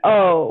realization,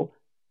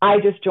 I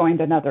just joined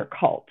another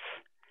cult.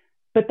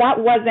 But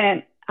that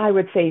wasn't, I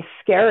would say,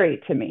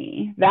 scary to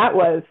me. That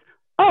was,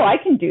 I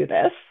can do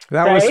this.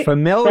 That was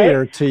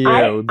familiar to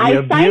you.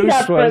 I signed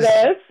up for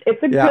this.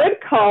 It's a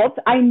good cult.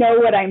 I know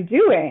what I'm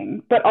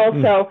doing. But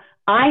also,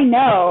 I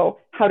know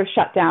how to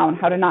shut down,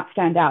 how to not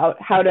stand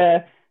out, how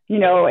to... You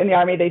know, in the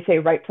Army, they say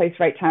right place,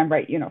 right time,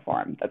 right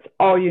uniform. That's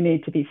all you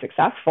need to be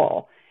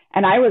successful.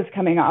 And I was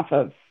coming off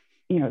of,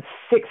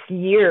 6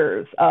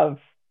 years of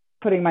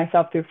putting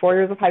myself through 4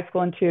 years of high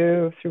school and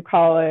 2 through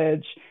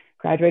college,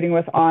 graduating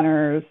with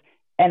honors.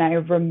 And I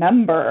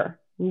remember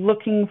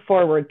looking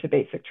forward to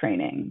basic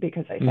training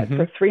because I said,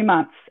 for 3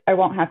 months, I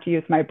won't have to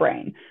use my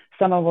brain.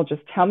 Someone will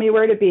just tell me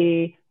where to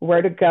be,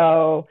 where to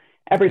go.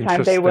 Every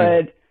time they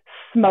would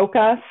smoke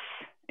us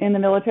in the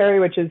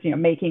military, which is,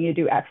 making you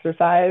do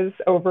exercise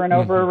over and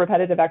over,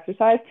 repetitive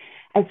exercise.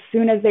 As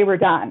soon as they were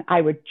done,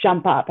 I would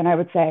jump up and I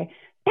would say,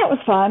 that was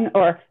fun,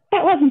 or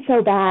that wasn't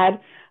so bad.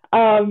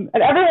 And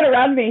everyone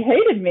around me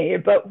hated me.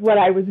 But what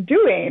I was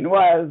doing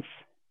was,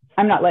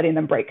 I'm not letting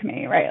them break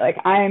me, right? Like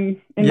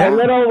I'm in my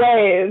little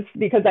ways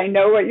because I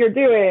know what you're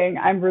doing.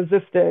 I'm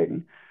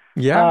resisting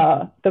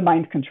the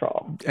mind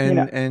control.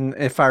 And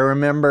if I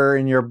remember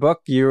in your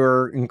book, you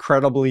were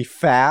incredibly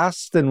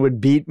fast and would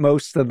beat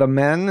most of the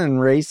men in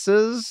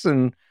races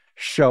and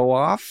show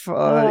off,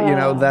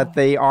 that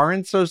they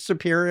aren't so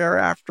superior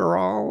after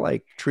all.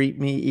 Like, treat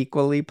me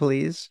equally,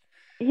 please.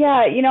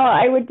 Yeah,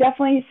 I would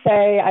definitely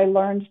say I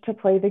learned to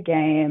play the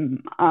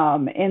game.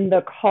 In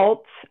the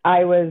cult,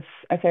 I was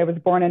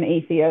born an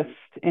atheist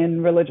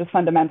in religious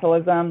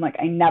fundamentalism. Like,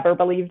 I never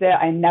believed it.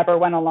 I never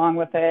went along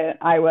with it.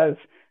 I was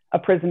a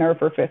prisoner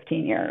for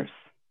 15 years.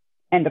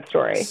 End of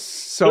story.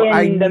 So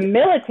in the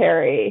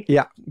military,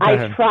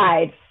 I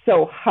tried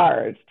so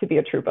hard to be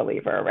a true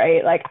believer,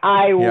 right? Like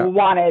I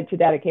wanted to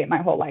dedicate my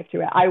whole life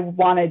to it. I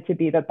wanted to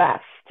be the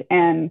best.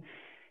 And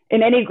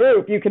in any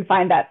group, you can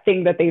find that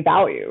thing that they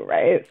value,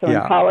 right? So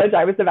in college,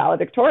 I was the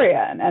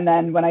valedictorian. And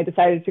then when I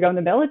decided to go in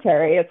the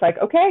military, it's like,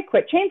 okay,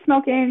 quit chain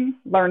smoking,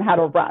 learn how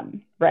to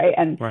run, right?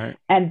 And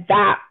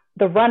that,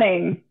 the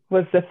running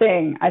was the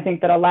thing I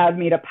think that allowed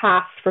me to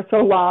pass for so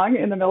long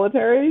in the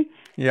military,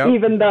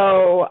 even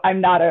though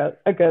I'm not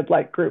a good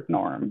like group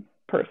norm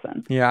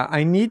person. Yeah,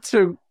 I need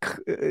to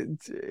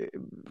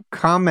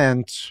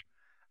comment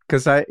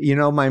because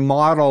my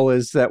model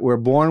is that we're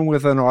born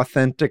with an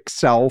authentic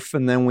self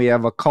and then we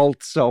have a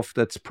cult self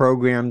that's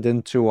programmed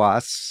into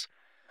us.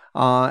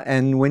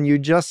 And when you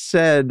just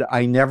said,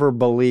 I never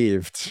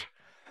believed,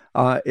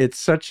 it's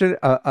such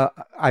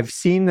I've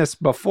seen this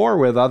before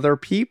with other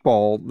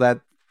people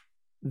that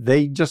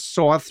they just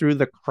saw through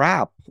the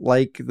crap.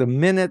 Like the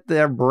minute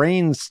their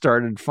brains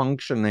started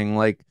functioning,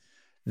 like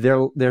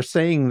they're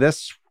saying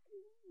this,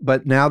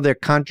 but now they're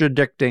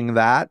contradicting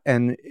that.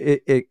 And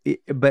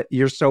but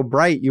you're so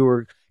bright, you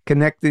were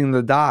connecting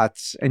the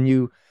dots,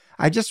 and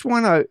I just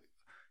want to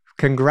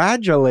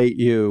congratulate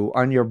you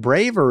on your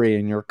bravery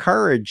and your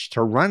courage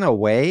to run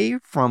away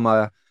from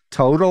a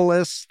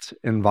totalist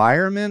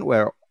environment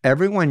where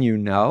everyone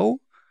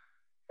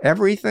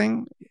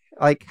everything,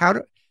 like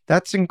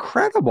that's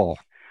incredible.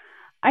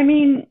 I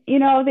mean,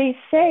 they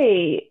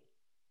say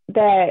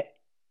that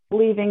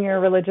leaving your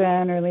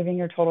religion or leaving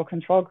your total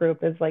control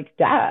group is like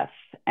death.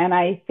 And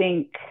I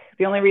think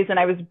the only reason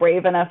I was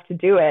brave enough to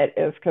do it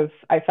is because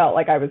I felt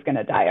like I was going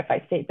to die if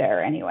I stayed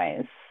there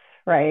anyways.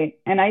 Right.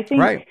 And I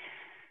think, right.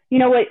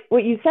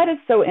 What you said is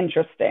so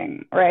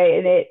interesting, right?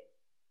 And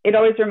it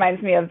always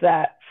reminds me of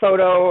that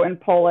photo in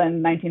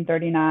Poland,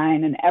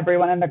 1939, and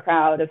everyone in the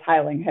crowd is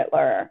hailing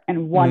Hitler,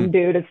 and one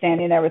dude is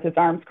standing there with his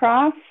arms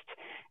crossed.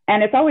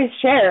 And it's always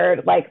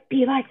shared, like,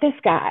 be like this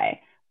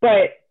guy.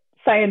 But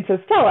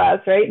scientists tell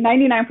us, right,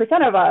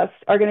 99% of us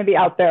are going to be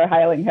out there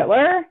hailing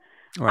Hitler.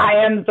 Right.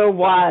 I am the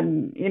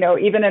one,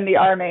 even in the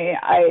army,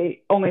 I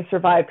only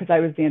survived because I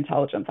was the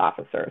intelligence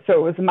officer. So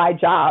it was my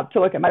job to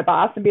look at my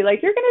boss and be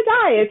like, you're going to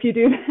die if you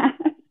do that.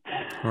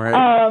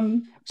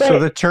 Right. So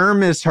the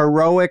term is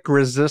heroic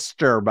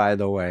resistor, by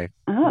the way.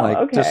 Oh,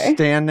 okay. Just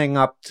standing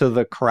up to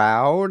the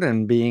crowd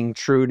and being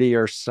true to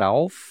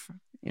yourself,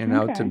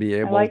 to be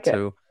able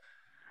to.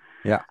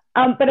 Yeah.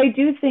 But I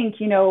do think,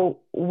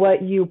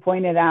 what you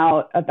pointed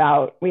out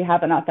about we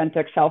have an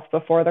authentic self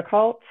before the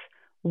cult.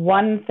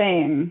 One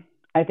thing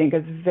I think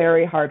is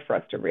very hard for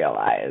us to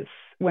realize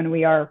when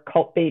we are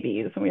cult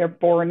babies, when we are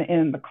born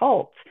in the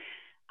cult.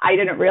 I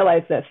didn't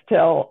realize this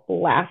till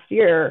last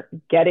year,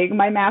 getting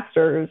my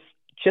master's,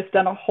 just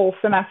done a whole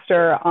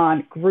semester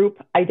on group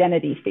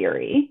identity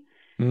theory.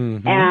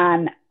 Mm-hmm.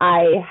 And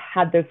I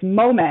had this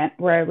moment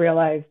where I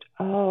realized,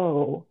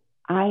 oh,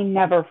 I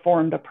never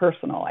formed a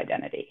personal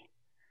identity,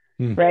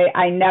 right?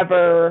 I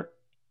never,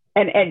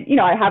 and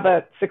I have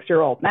a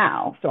 6-year-old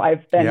now. So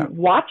I've been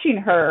watching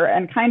her,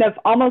 and kind of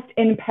almost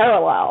in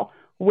parallel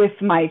with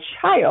my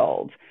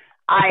child,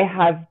 I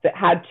have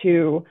had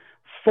to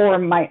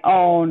form my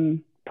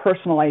own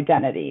personal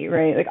identity,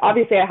 right? Like,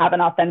 obviously I have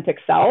an authentic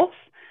self,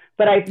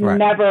 but I've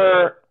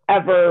never,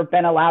 ever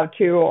been allowed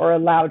to or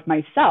allowed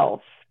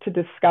myself to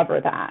discover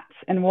that.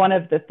 And one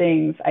of the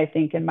things I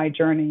think in my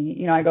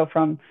journey, I go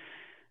from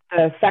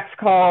the sex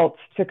cult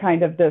to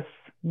kind of this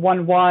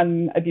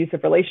 1-1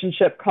 abusive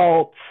relationship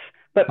cult,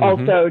 but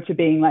also to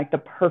being like the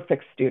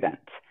perfect student.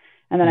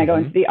 And then I go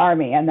into the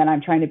army, and then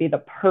I'm trying to be the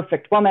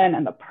perfect woman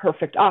and the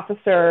perfect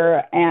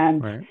officer.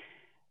 And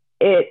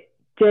it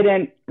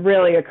didn't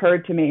really occur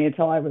to me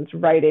until I was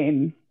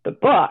writing the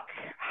book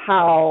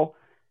how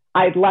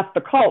I'd left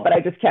the cult, but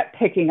I just kept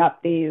picking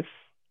up these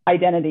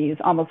identities,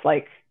 almost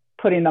like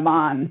putting them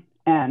on.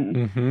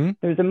 And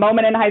there was a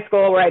moment in high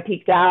school where I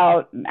peaked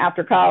out, and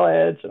after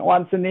college, and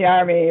once in the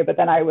army, but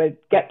then I would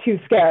get too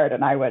scared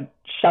and I would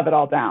shove it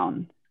all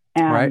down.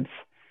 And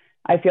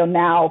I feel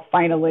now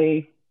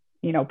finally,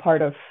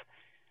 part of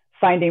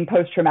finding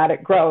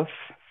post-traumatic growth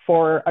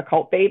for a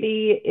cult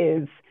baby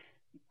is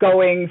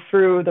going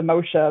through the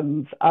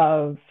motions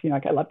of,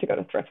 like, I love to go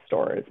to thrift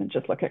stores and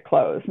just look at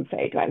clothes and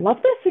say, do I love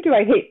this or do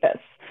I hate this?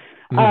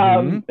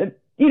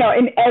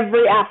 In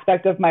every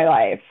aspect of my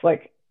life,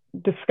 like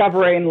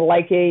discovering,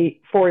 like a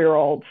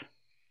 4-year-old,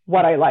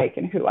 what I like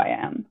and who I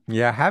am.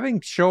 Yeah,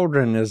 having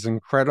children is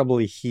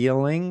incredibly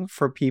healing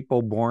for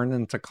people born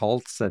into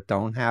cults that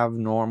don't have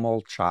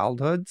normal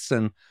childhoods.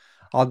 And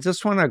I'll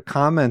just want to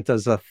comment,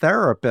 as a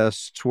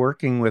therapist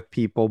working with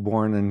people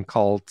born in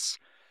cults,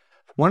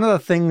 one of the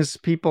things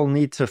people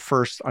need to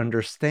first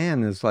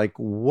understand is, like,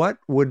 what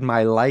would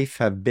my life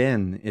have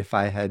been if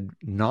I had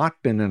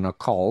not been in a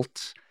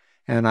cult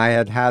and I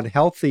had had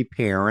healthy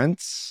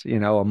parents,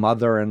 a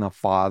mother and a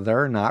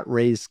father, not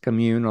raised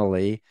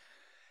communally.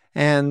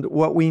 And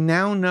what we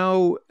now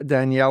know,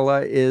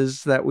 Daniella,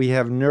 is that we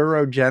have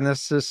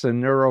neurogenesis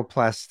and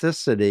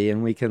neuroplasticity,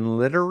 and we can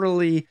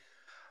literally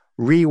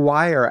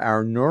rewire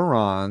our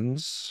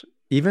neurons.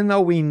 Even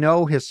though we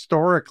know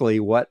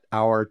historically what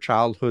our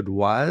childhood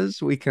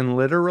was, we can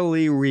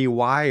literally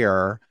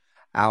rewire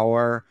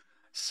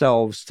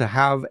ourselves to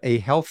have a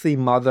healthy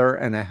mother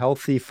and a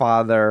healthy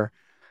father,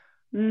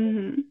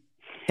 and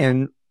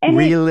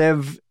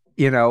relive,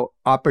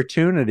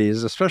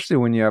 opportunities, especially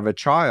when you have a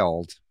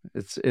child.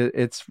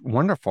 It's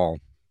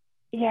wonderful.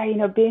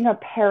 Yeah, being a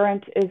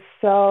parent is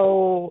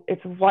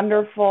it's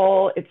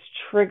wonderful. It's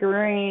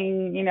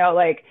triggering,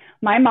 like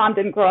my mom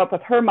didn't grow up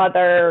with her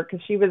mother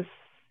because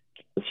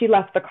she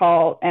left the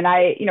cult. And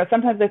I,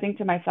 sometimes I think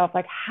to myself,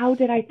 like, how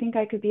did I think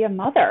I could be a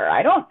mother?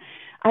 I don't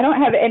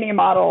have any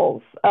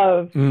models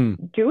of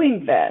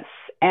doing this.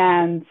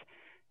 And,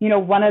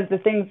 one of the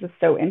things that's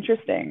so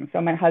interesting.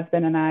 So my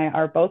husband and I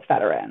are both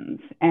veterans,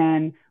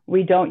 and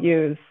we don't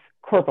use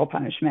corporal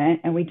punishment,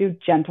 and we do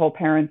gentle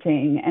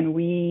parenting, and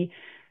we,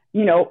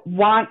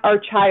 want our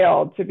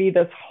child to be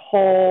this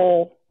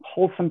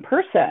wholesome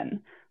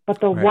person. But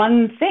the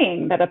one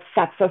thing that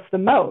upsets us the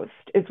most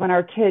is when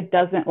our kid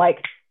doesn't like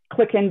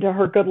click into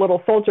her good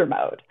little soldier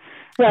mode,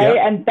 right?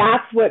 Yep. And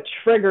that's what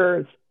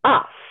triggers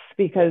us,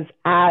 because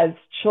as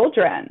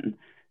children,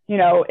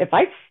 if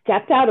I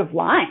stepped out of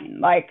line,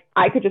 like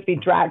I could just be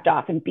dragged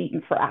off and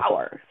beaten for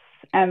hours.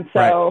 And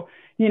so,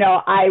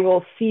 I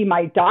will see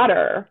my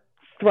daughter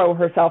throw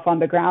herself on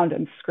the ground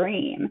and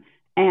scream.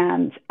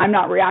 And I'm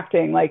not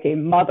reacting like a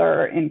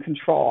mother in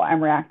control.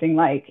 I'm reacting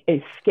like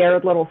a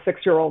scared little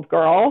 6-year-old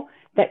girl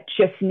that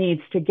just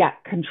needs to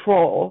get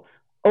control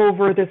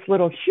over this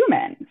little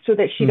human so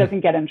that she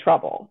doesn't get in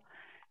trouble.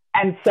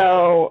 And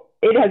so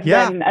it has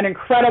been an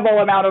incredible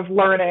amount of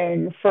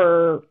learning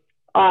for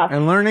us.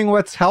 And learning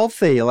what's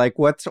healthy, like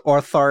what's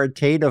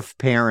authoritative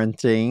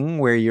parenting,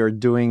 where you're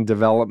doing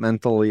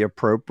developmentally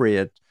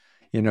appropriate,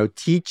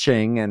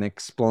 teaching and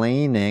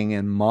explaining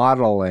and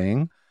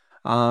modeling.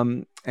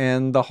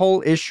 And the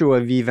whole issue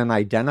of even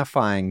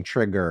identifying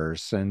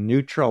triggers and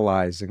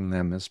neutralizing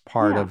them is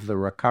part of the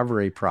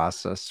recovery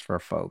process for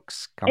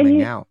folks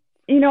coming out.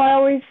 I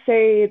always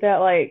say that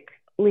like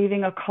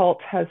leaving a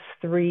cult has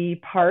 3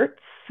 parts.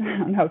 I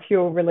don't know if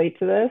you'll relate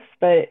to this,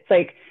 but it's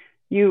like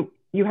you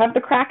have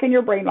the crack in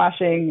your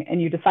brainwashing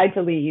and you decide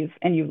to leave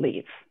and you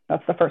leave.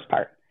 That's the first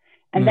part.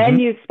 And then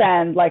you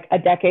spend like a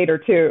decade or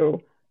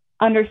 2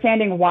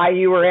 understanding why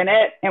you were in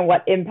it and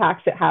what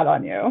impacts it had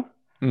on you.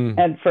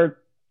 And for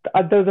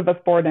those of us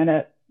born in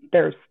it,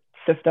 there's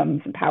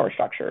systems and power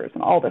structures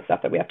and all this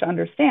stuff that we have to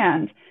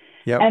understand.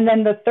 And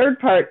then the third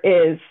part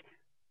is,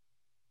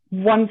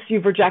 once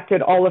you've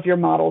rejected all of your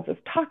models as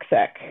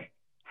toxic,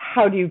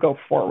 how do you go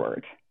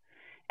forward?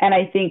 And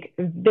I think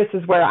this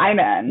is where I'm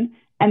in.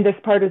 And this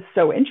part is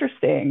so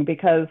interesting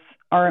because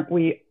aren't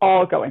we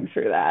all going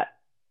through that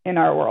in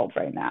our world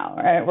right now,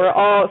 right? We're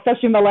all,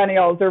 especially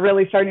millennials, are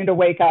really starting to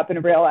wake up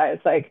and realize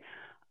like,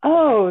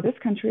 oh, this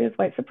country is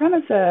white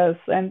supremacist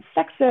and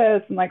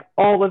sexist, and like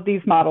all of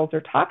these models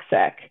are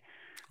toxic.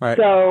 Right.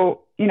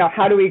 So,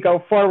 how do we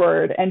go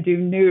forward and do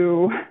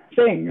new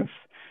things?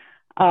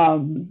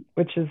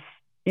 Which is,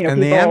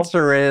 and the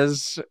answer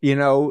is,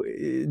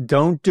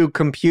 don't do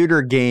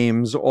computer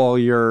games all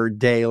your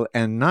day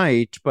and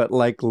night, but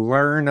like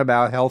learn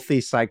about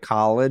healthy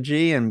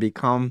psychology and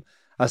become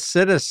a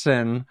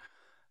citizen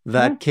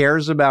that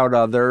cares about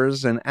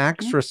others and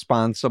acts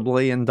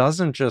responsibly and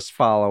doesn't just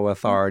follow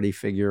authority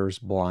figures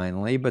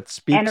blindly, but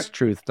speaks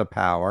truth to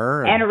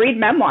power. And read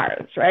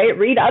memoirs, right?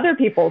 Read other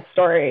people's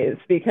stories,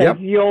 because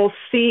you'll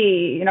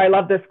see, I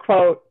love this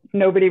quote,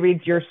 nobody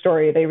reads your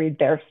story, they read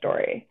their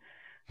story,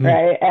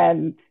 right?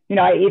 And,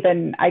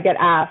 I get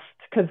asked,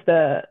 because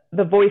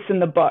the voice in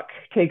the book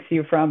takes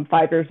you from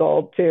 5 years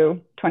old to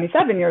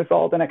 27 years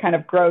old, and it kind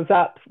of grows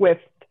up with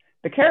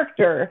the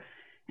character.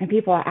 And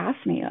people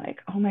ask me like,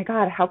 oh my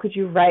God, how could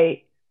you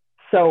write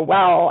so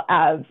well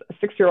as a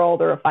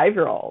 6-year-old or a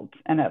 5-year-old?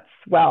 And it's,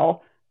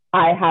 well,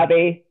 I have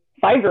a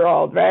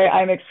 5-year-old, right?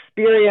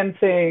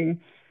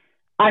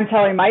 I'm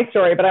telling my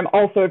story, but I'm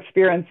also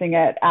experiencing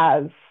it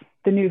as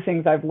the new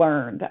things I've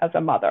learned as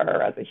a mother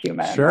or as a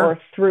human, or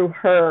through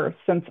her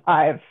since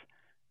I've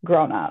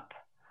grown up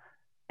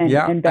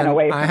and been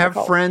away from I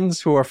have friends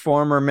who are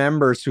former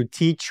members who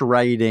teach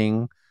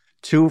writing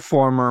to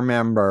former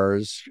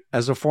members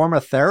as a form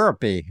of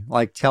therapy,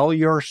 like tell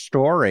your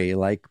story,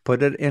 like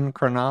put it in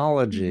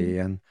chronology.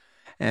 And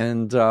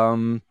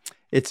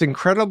it's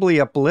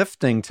incredibly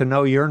uplifting to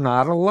know you're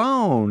not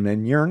alone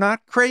and you're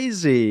not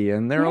crazy.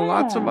 And there are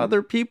lots of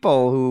other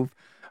people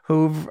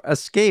who've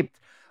escaped.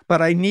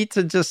 But I need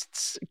to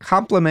just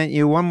compliment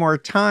you one more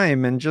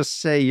time and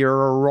just say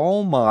you're a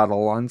role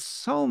model on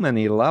so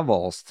many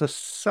levels to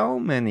so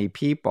many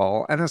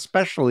people, and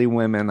especially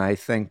women, I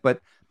think, but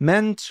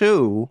men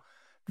too,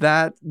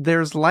 that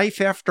there's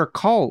life after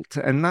cult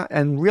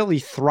and really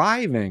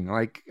thriving.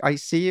 Like I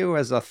see you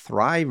as a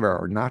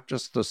thriver, not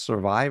just a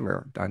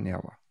survivor,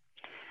 Daniella.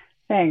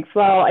 Thanks.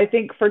 Well, I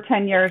think for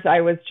 10 years,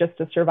 I was just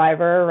a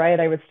survivor, right?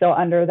 I was still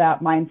under that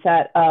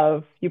mindset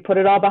of you put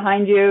it all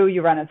behind you,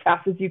 you run as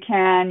fast as you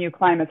can, you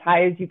climb as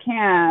high as you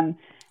can.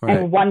 Right.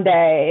 And one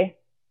day,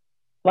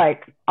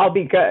 like, I'll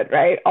be good,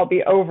 right? I'll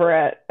be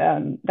over it.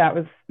 And that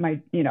was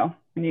my,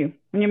 when you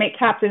make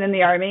captain in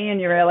the Army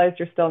and you realize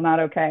you're still not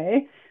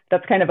okay,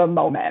 that's kind of a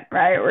moment,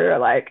 right? Where you're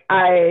like,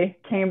 I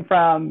came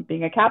from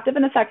being a captive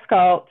in a sex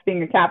cult to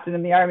being a captain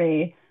in the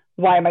Army.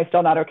 Why am I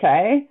still not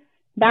okay?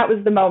 That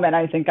was the moment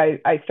I think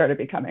I started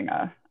becoming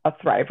a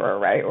thriver,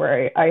 right?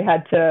 Where I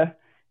had to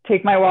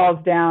take my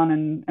walls down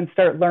and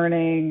start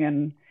learning.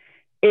 And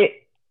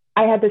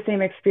I had the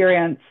same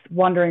experience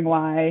wondering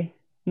why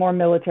more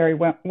military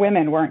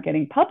women weren't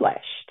getting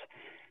published.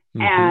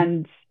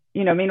 And,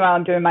 meanwhile,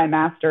 I'm doing my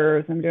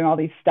master's, I'm doing all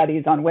these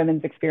studies on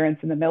women's experience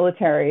in the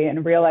military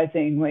and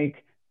realizing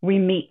like we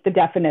meet the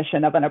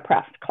definition of an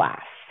oppressed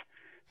class,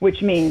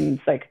 which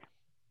means like,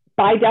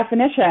 by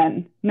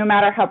definition, no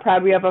matter how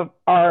proud we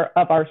are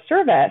of our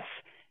service,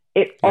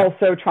 it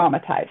also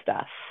traumatized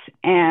us.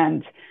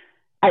 And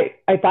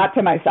I thought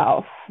to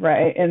myself,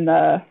 right, in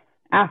the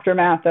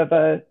aftermath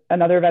of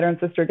another veteran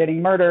sister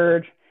getting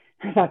murdered,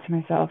 I thought to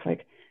myself,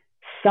 like,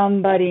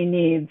 somebody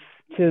needs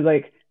to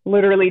like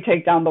literally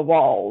take down the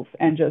walls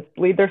and just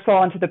bleed their soul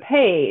onto the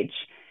page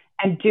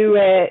and do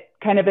it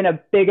kind of in a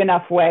big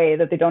enough way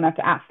that they don't have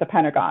to ask the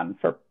Pentagon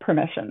for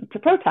permission to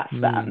protest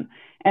them,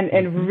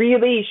 and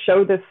really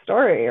show this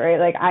story, right?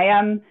 Like,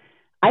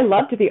 I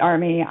loved the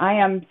Army. I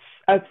am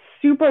a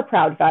super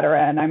proud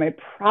veteran. I'm a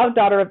proud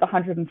daughter of the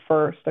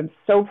 101st. I'm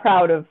so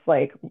proud of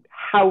like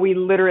how we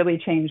literally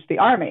changed the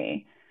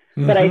Army.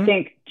 But I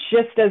think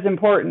just as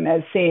important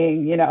as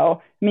seeing, you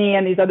know, me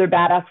and these other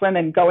badass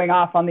women going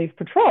off on these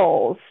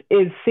patrols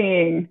is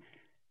seeing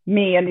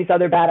me and these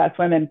other badass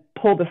women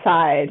pulled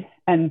aside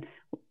and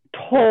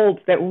told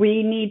that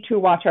we need to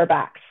watch our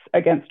backs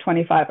against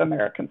 25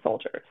 American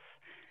soldiers,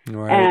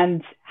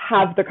 and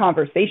have the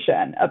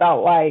conversation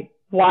about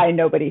why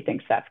nobody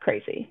thinks that's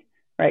crazy,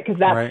 right? Because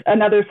that's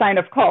another sign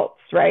of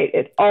cults, right?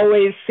 It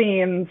always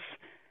seems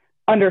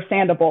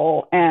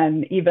understandable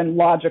and even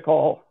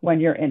logical when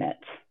you're in it,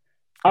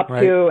 up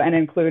to and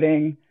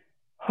including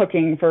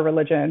hooking for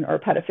religion or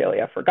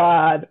pedophilia for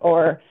God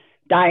or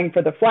dying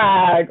for the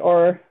flag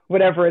or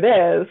whatever it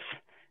is.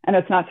 And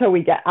it's not till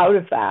we get out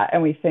of that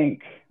and we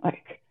think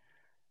like,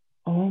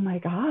 oh my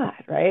God,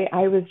 right?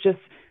 I was just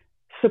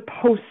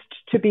supposed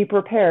to be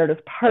prepared. As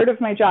part of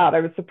my job,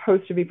 I was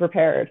supposed to be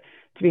prepared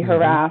to be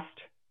harassed,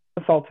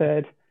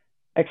 assaulted,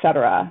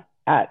 etc.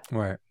 at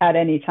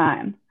any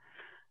time.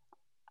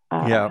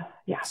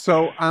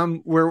 So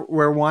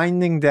we're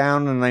winding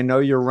down, and I know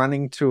you're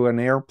running to an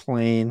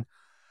airplane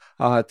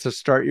to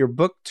start your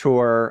book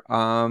tour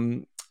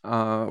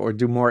or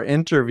do more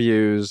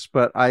interviews.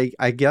 But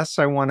I guess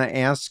I want to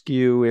ask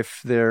you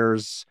if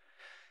there's,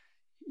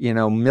 you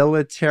know,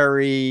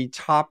 military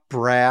top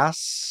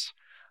brass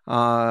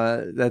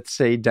that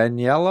say,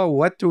 Daniella,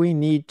 what do we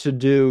need to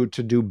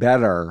do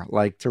better,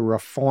 like to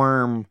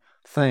reform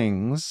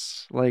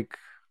things? Like,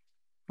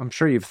 I'm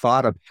sure you've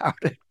thought about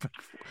it, but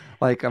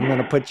like, I'm going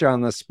to put you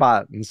on the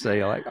spot and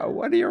say, like, oh,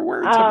 what are your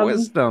words of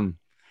wisdom?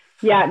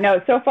 Yeah,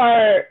 no, so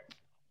far,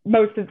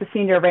 most of the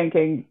senior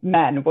ranking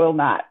men will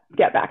not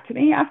get back to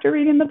me after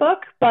reading the book.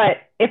 But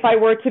if I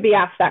were to be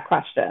asked that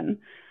question,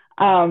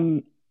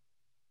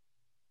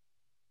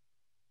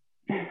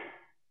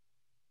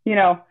 you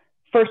know,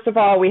 first of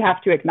all, we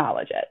have to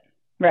acknowledge it,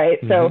 right?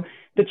 So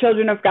the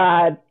children of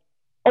God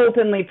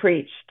openly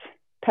preached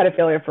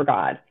pedophilia for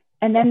God,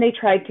 and then they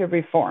tried to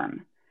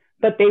reform.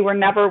 But they were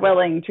never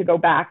willing to go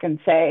back and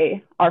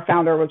say, our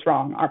founder was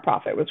wrong, our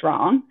prophet was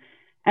wrong.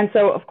 And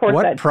so, of course,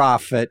 what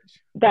prophet?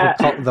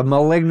 The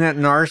malignant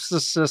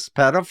narcissist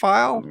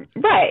pedophile?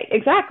 Right,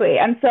 exactly.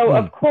 And so,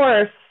 of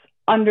course,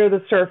 under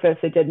the surface,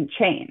 it didn't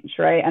change,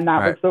 right? And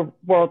that was the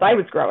world I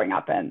was growing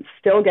up in,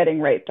 still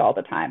getting raped all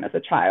the time as a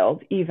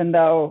child, even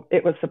though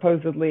it was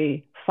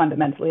supposedly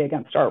fundamentally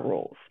against our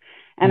rules.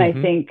 And I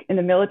think in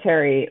the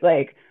military,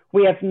 like,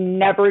 we have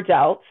never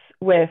dealt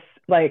with,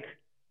 like,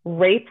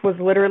 rape was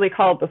literally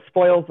called the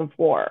spoils of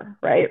war,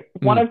 right?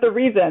 One of the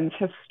reasons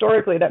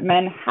historically that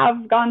men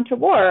have gone to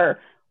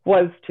war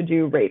was to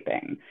do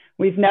raping.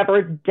 We've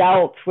never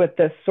dealt with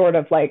this sort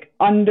of like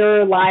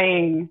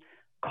underlying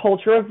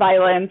culture of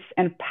violence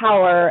and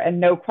power and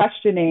no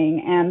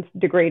questioning and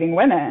degrading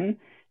women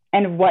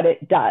and what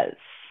it does.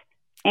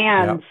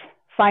 And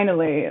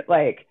finally,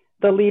 like,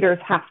 the leaders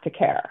have to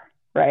care,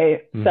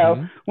 right?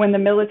 So when the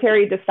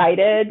military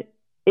decided,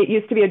 it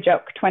used to be a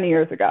joke 20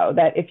 years ago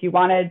that if you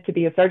wanted to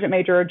be a sergeant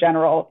major or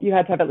general, you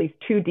had to have at least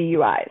 2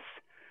 DUIs.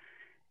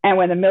 And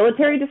when the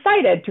military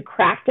decided to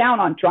crack down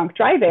on drunk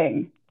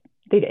driving,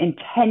 in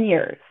 10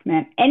 years,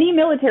 man, any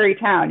military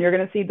town, you're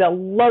going to see the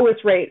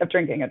lowest rate of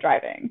drinking and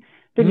driving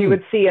than you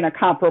would see in a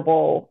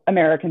comparable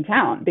American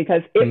town,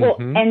 because it will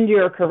end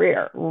your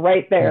career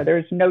right there.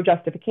 There's no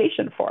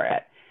justification for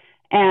it.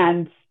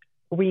 And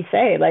we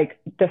say, like,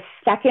 the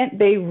second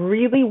they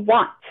really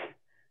want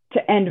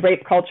to end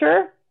rape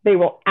culture, they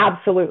will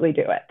absolutely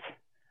do it.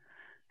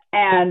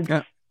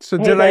 And so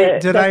the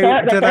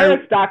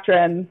Ferris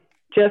doctrine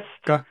just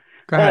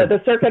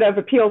the Circuit of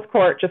Appeals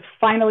Court just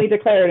finally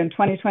declared in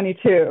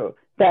 2022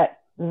 that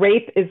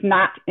rape is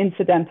not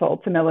incidental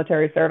to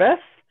military service,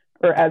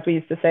 or as we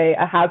used to say,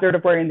 a hazard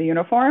of wearing the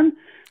uniform.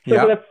 So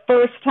for the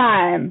first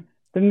time,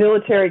 the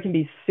military can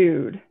be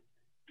sued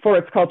for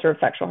its culture of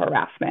sexual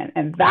harassment.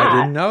 And that, I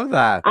didn't know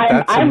that.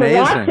 That's I'm amazing.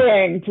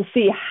 watching to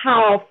see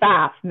how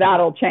fast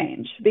that'll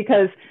change,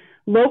 because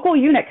local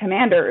unit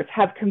commanders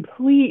have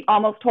complete,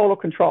 almost total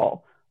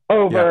control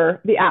over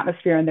the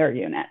atmosphere in their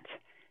unit.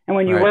 And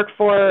when you work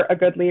for a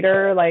good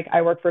leader, like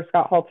I work for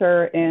Scott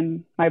Halter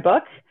in my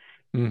book,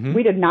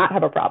 we did not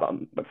have a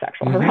problem with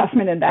sexual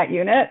harassment in that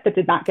unit that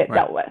did not get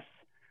dealt with.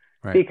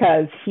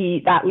 Because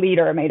that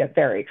leader made it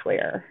very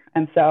clear.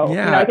 And so, you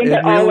know, I think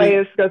it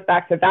always goes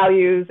back to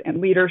values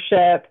and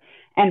leadership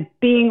and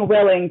being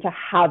willing to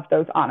have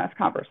those honest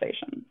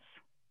conversations.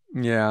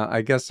 Yeah,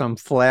 I guess I'm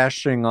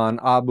flashing on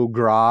Abu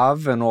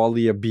Ghraib and all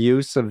the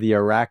abuse of the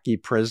Iraqi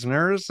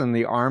prisoners, and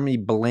the army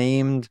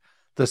blamed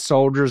the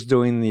soldiers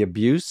doing the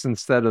abuse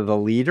instead of the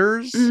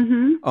leaders,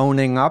 Mm-hmm.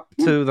 owning up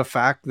Yeah. to the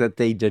fact that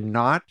they did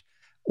not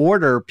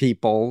order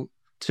people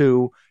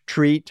to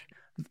treat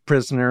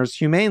prisoners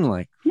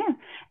humanely. Yeah.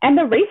 And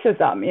the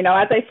racism,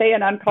 as I say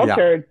in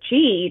Uncultured,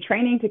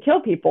 training to kill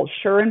people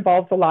sure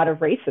involves a lot of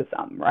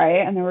racism,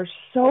 right? And there were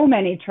so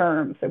many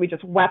terms that we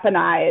just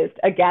weaponized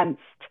against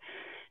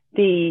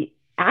the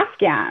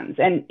Afghans.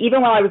 And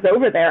even while I was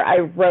over there, I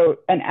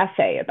wrote an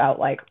essay about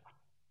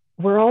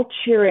we're all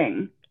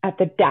cheering at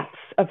the deaths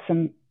of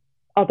some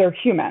other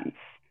humans.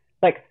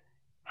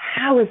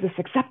 How is this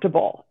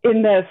acceptable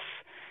in this?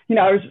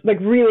 I was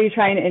really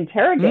trying to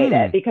interrogate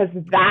it, because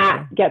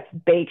that gets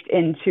baked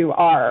into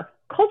our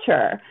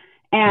culture,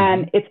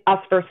 and it's us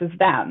versus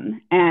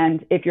them.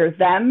 And if you're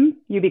them,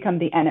 you become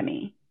the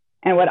enemy.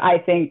 And what I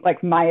think,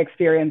 my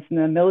experience in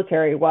the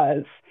military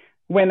was,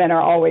 women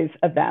are always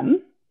a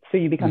them, so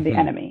you become the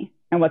enemy.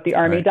 And what the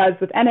army does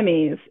with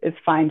enemies is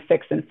find,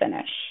 fix, and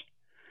finish.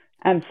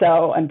 And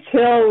so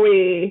until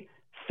we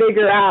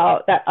figure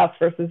out that us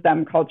versus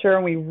them culture,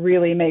 and we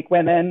really make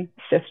women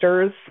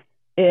sisters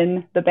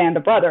in the band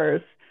of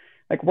brothers,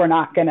 we're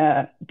not going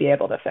to be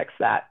able to fix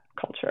that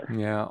culture.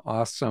 Yeah,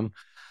 awesome.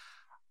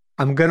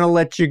 I'm going to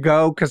let you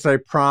go because I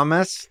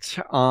promised.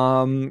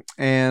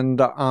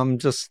 And I'm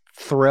just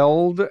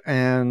thrilled.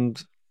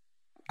 And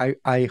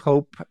I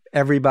hope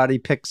everybody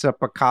picks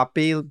up a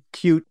copy.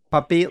 Cute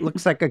puppy. It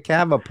looks like a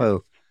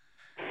Cavapoo.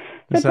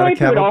 Is that a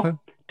Cavapoo?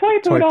 Toy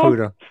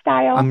poodle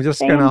style. I'm just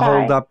going to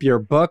hold up your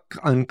book,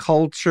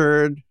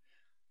 Uncultured,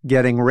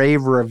 getting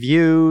rave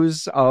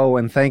reviews. Oh,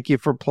 and thank you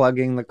for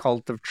plugging The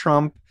Cult of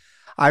Trump.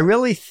 I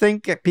really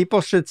think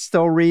people should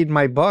still read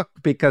my book,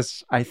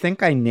 because I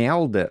think I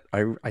nailed it.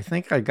 I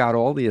think I got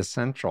all the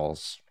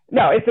essentials.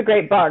 No, it's a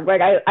great book.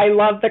 I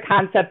love the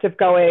concept of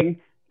going,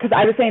 because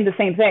I was saying the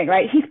same thing,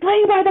 right? He's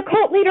playing by the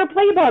cult leader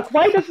playbook.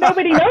 Why does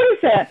nobody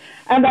notice it?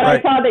 And then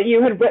I saw that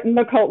you had written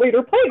the cult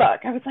leader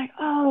playbook. I was like,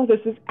 oh, this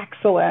is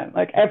excellent.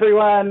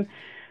 Everyone,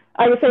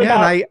 I would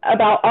say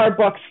about our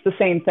books, the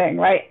same thing,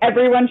 right?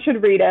 Everyone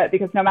should read it,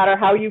 because no matter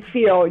how you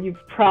feel, you've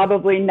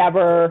probably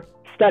never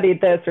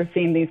studied this or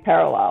seen these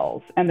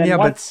parallels. And then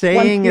but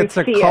saying it's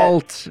a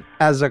cult,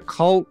 as a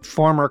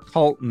former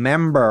cult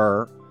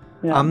member,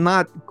 I'm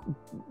not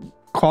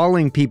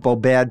calling people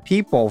bad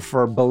people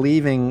for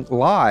believing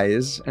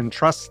lies and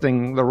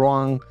trusting the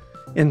wrong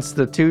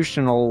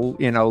institutional,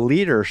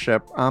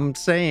 leadership. I'm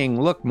saying,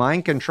 look,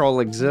 mind control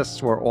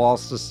exists. We're all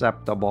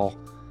susceptible.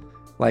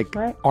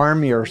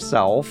 Arm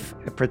yourself,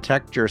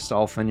 protect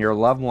yourself and your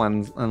loved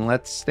ones, and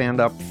let's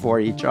stand up for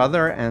each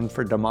other and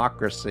for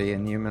democracy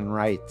and human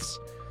rights.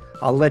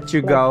 I'll let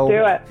you go.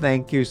 Do it.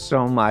 Thank you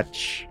so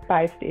much.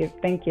 Bye, Steve.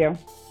 Thank you.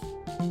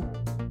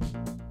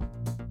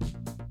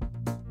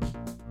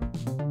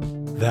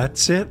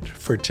 That's it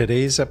for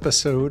today's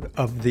episode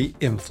of The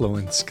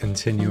Influence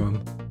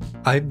Continuum.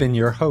 I've been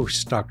your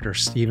host, Dr.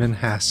 Stephen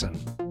Hassan.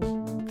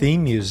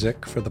 Theme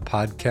music for the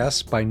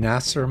podcast by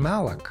Nasser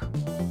Malik.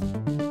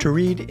 To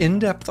read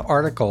in-depth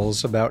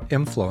articles about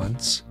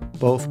influence,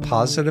 both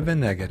positive and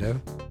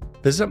negative,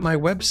 visit my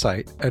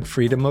website at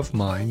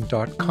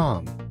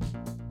freedomofmind.com.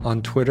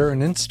 On Twitter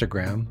and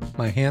Instagram,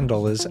 my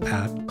handle is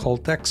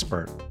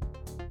 @cultexpert.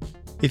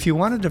 If you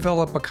want to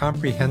develop a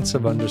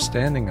comprehensive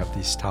understanding of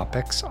these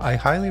topics, I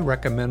highly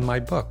recommend my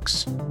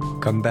books,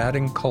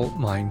 Combating Cult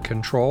Mind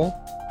Control,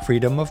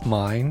 Freedom of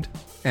Mind,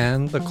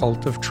 and The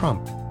Cult of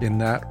Trump, in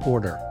that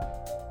order.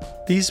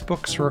 These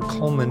books are a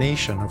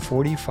culmination of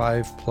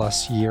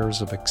 45-plus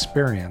years of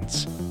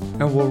experience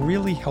and will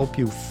really help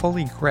you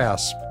fully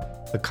grasp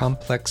the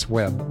complex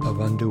web of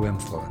undue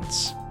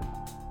influence.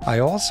 I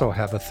also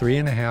have a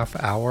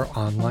 3.5-hour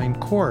online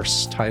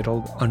course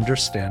titled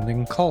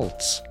Understanding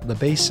Cults, The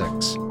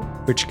Basics,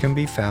 which can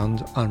be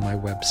found on my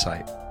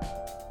website.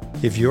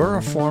 If you're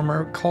a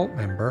former cult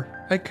member,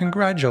 I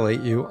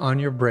congratulate you on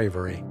your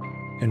bravery,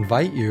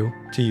 invite you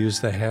to use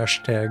the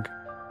hashtag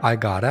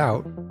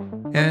 #IGotOut,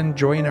 and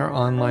join our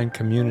online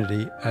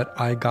community at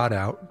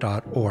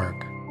igotout.org.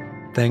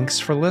 Thanks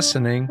for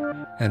listening,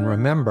 and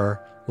remember,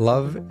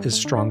 love is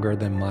stronger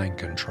than mind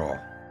control.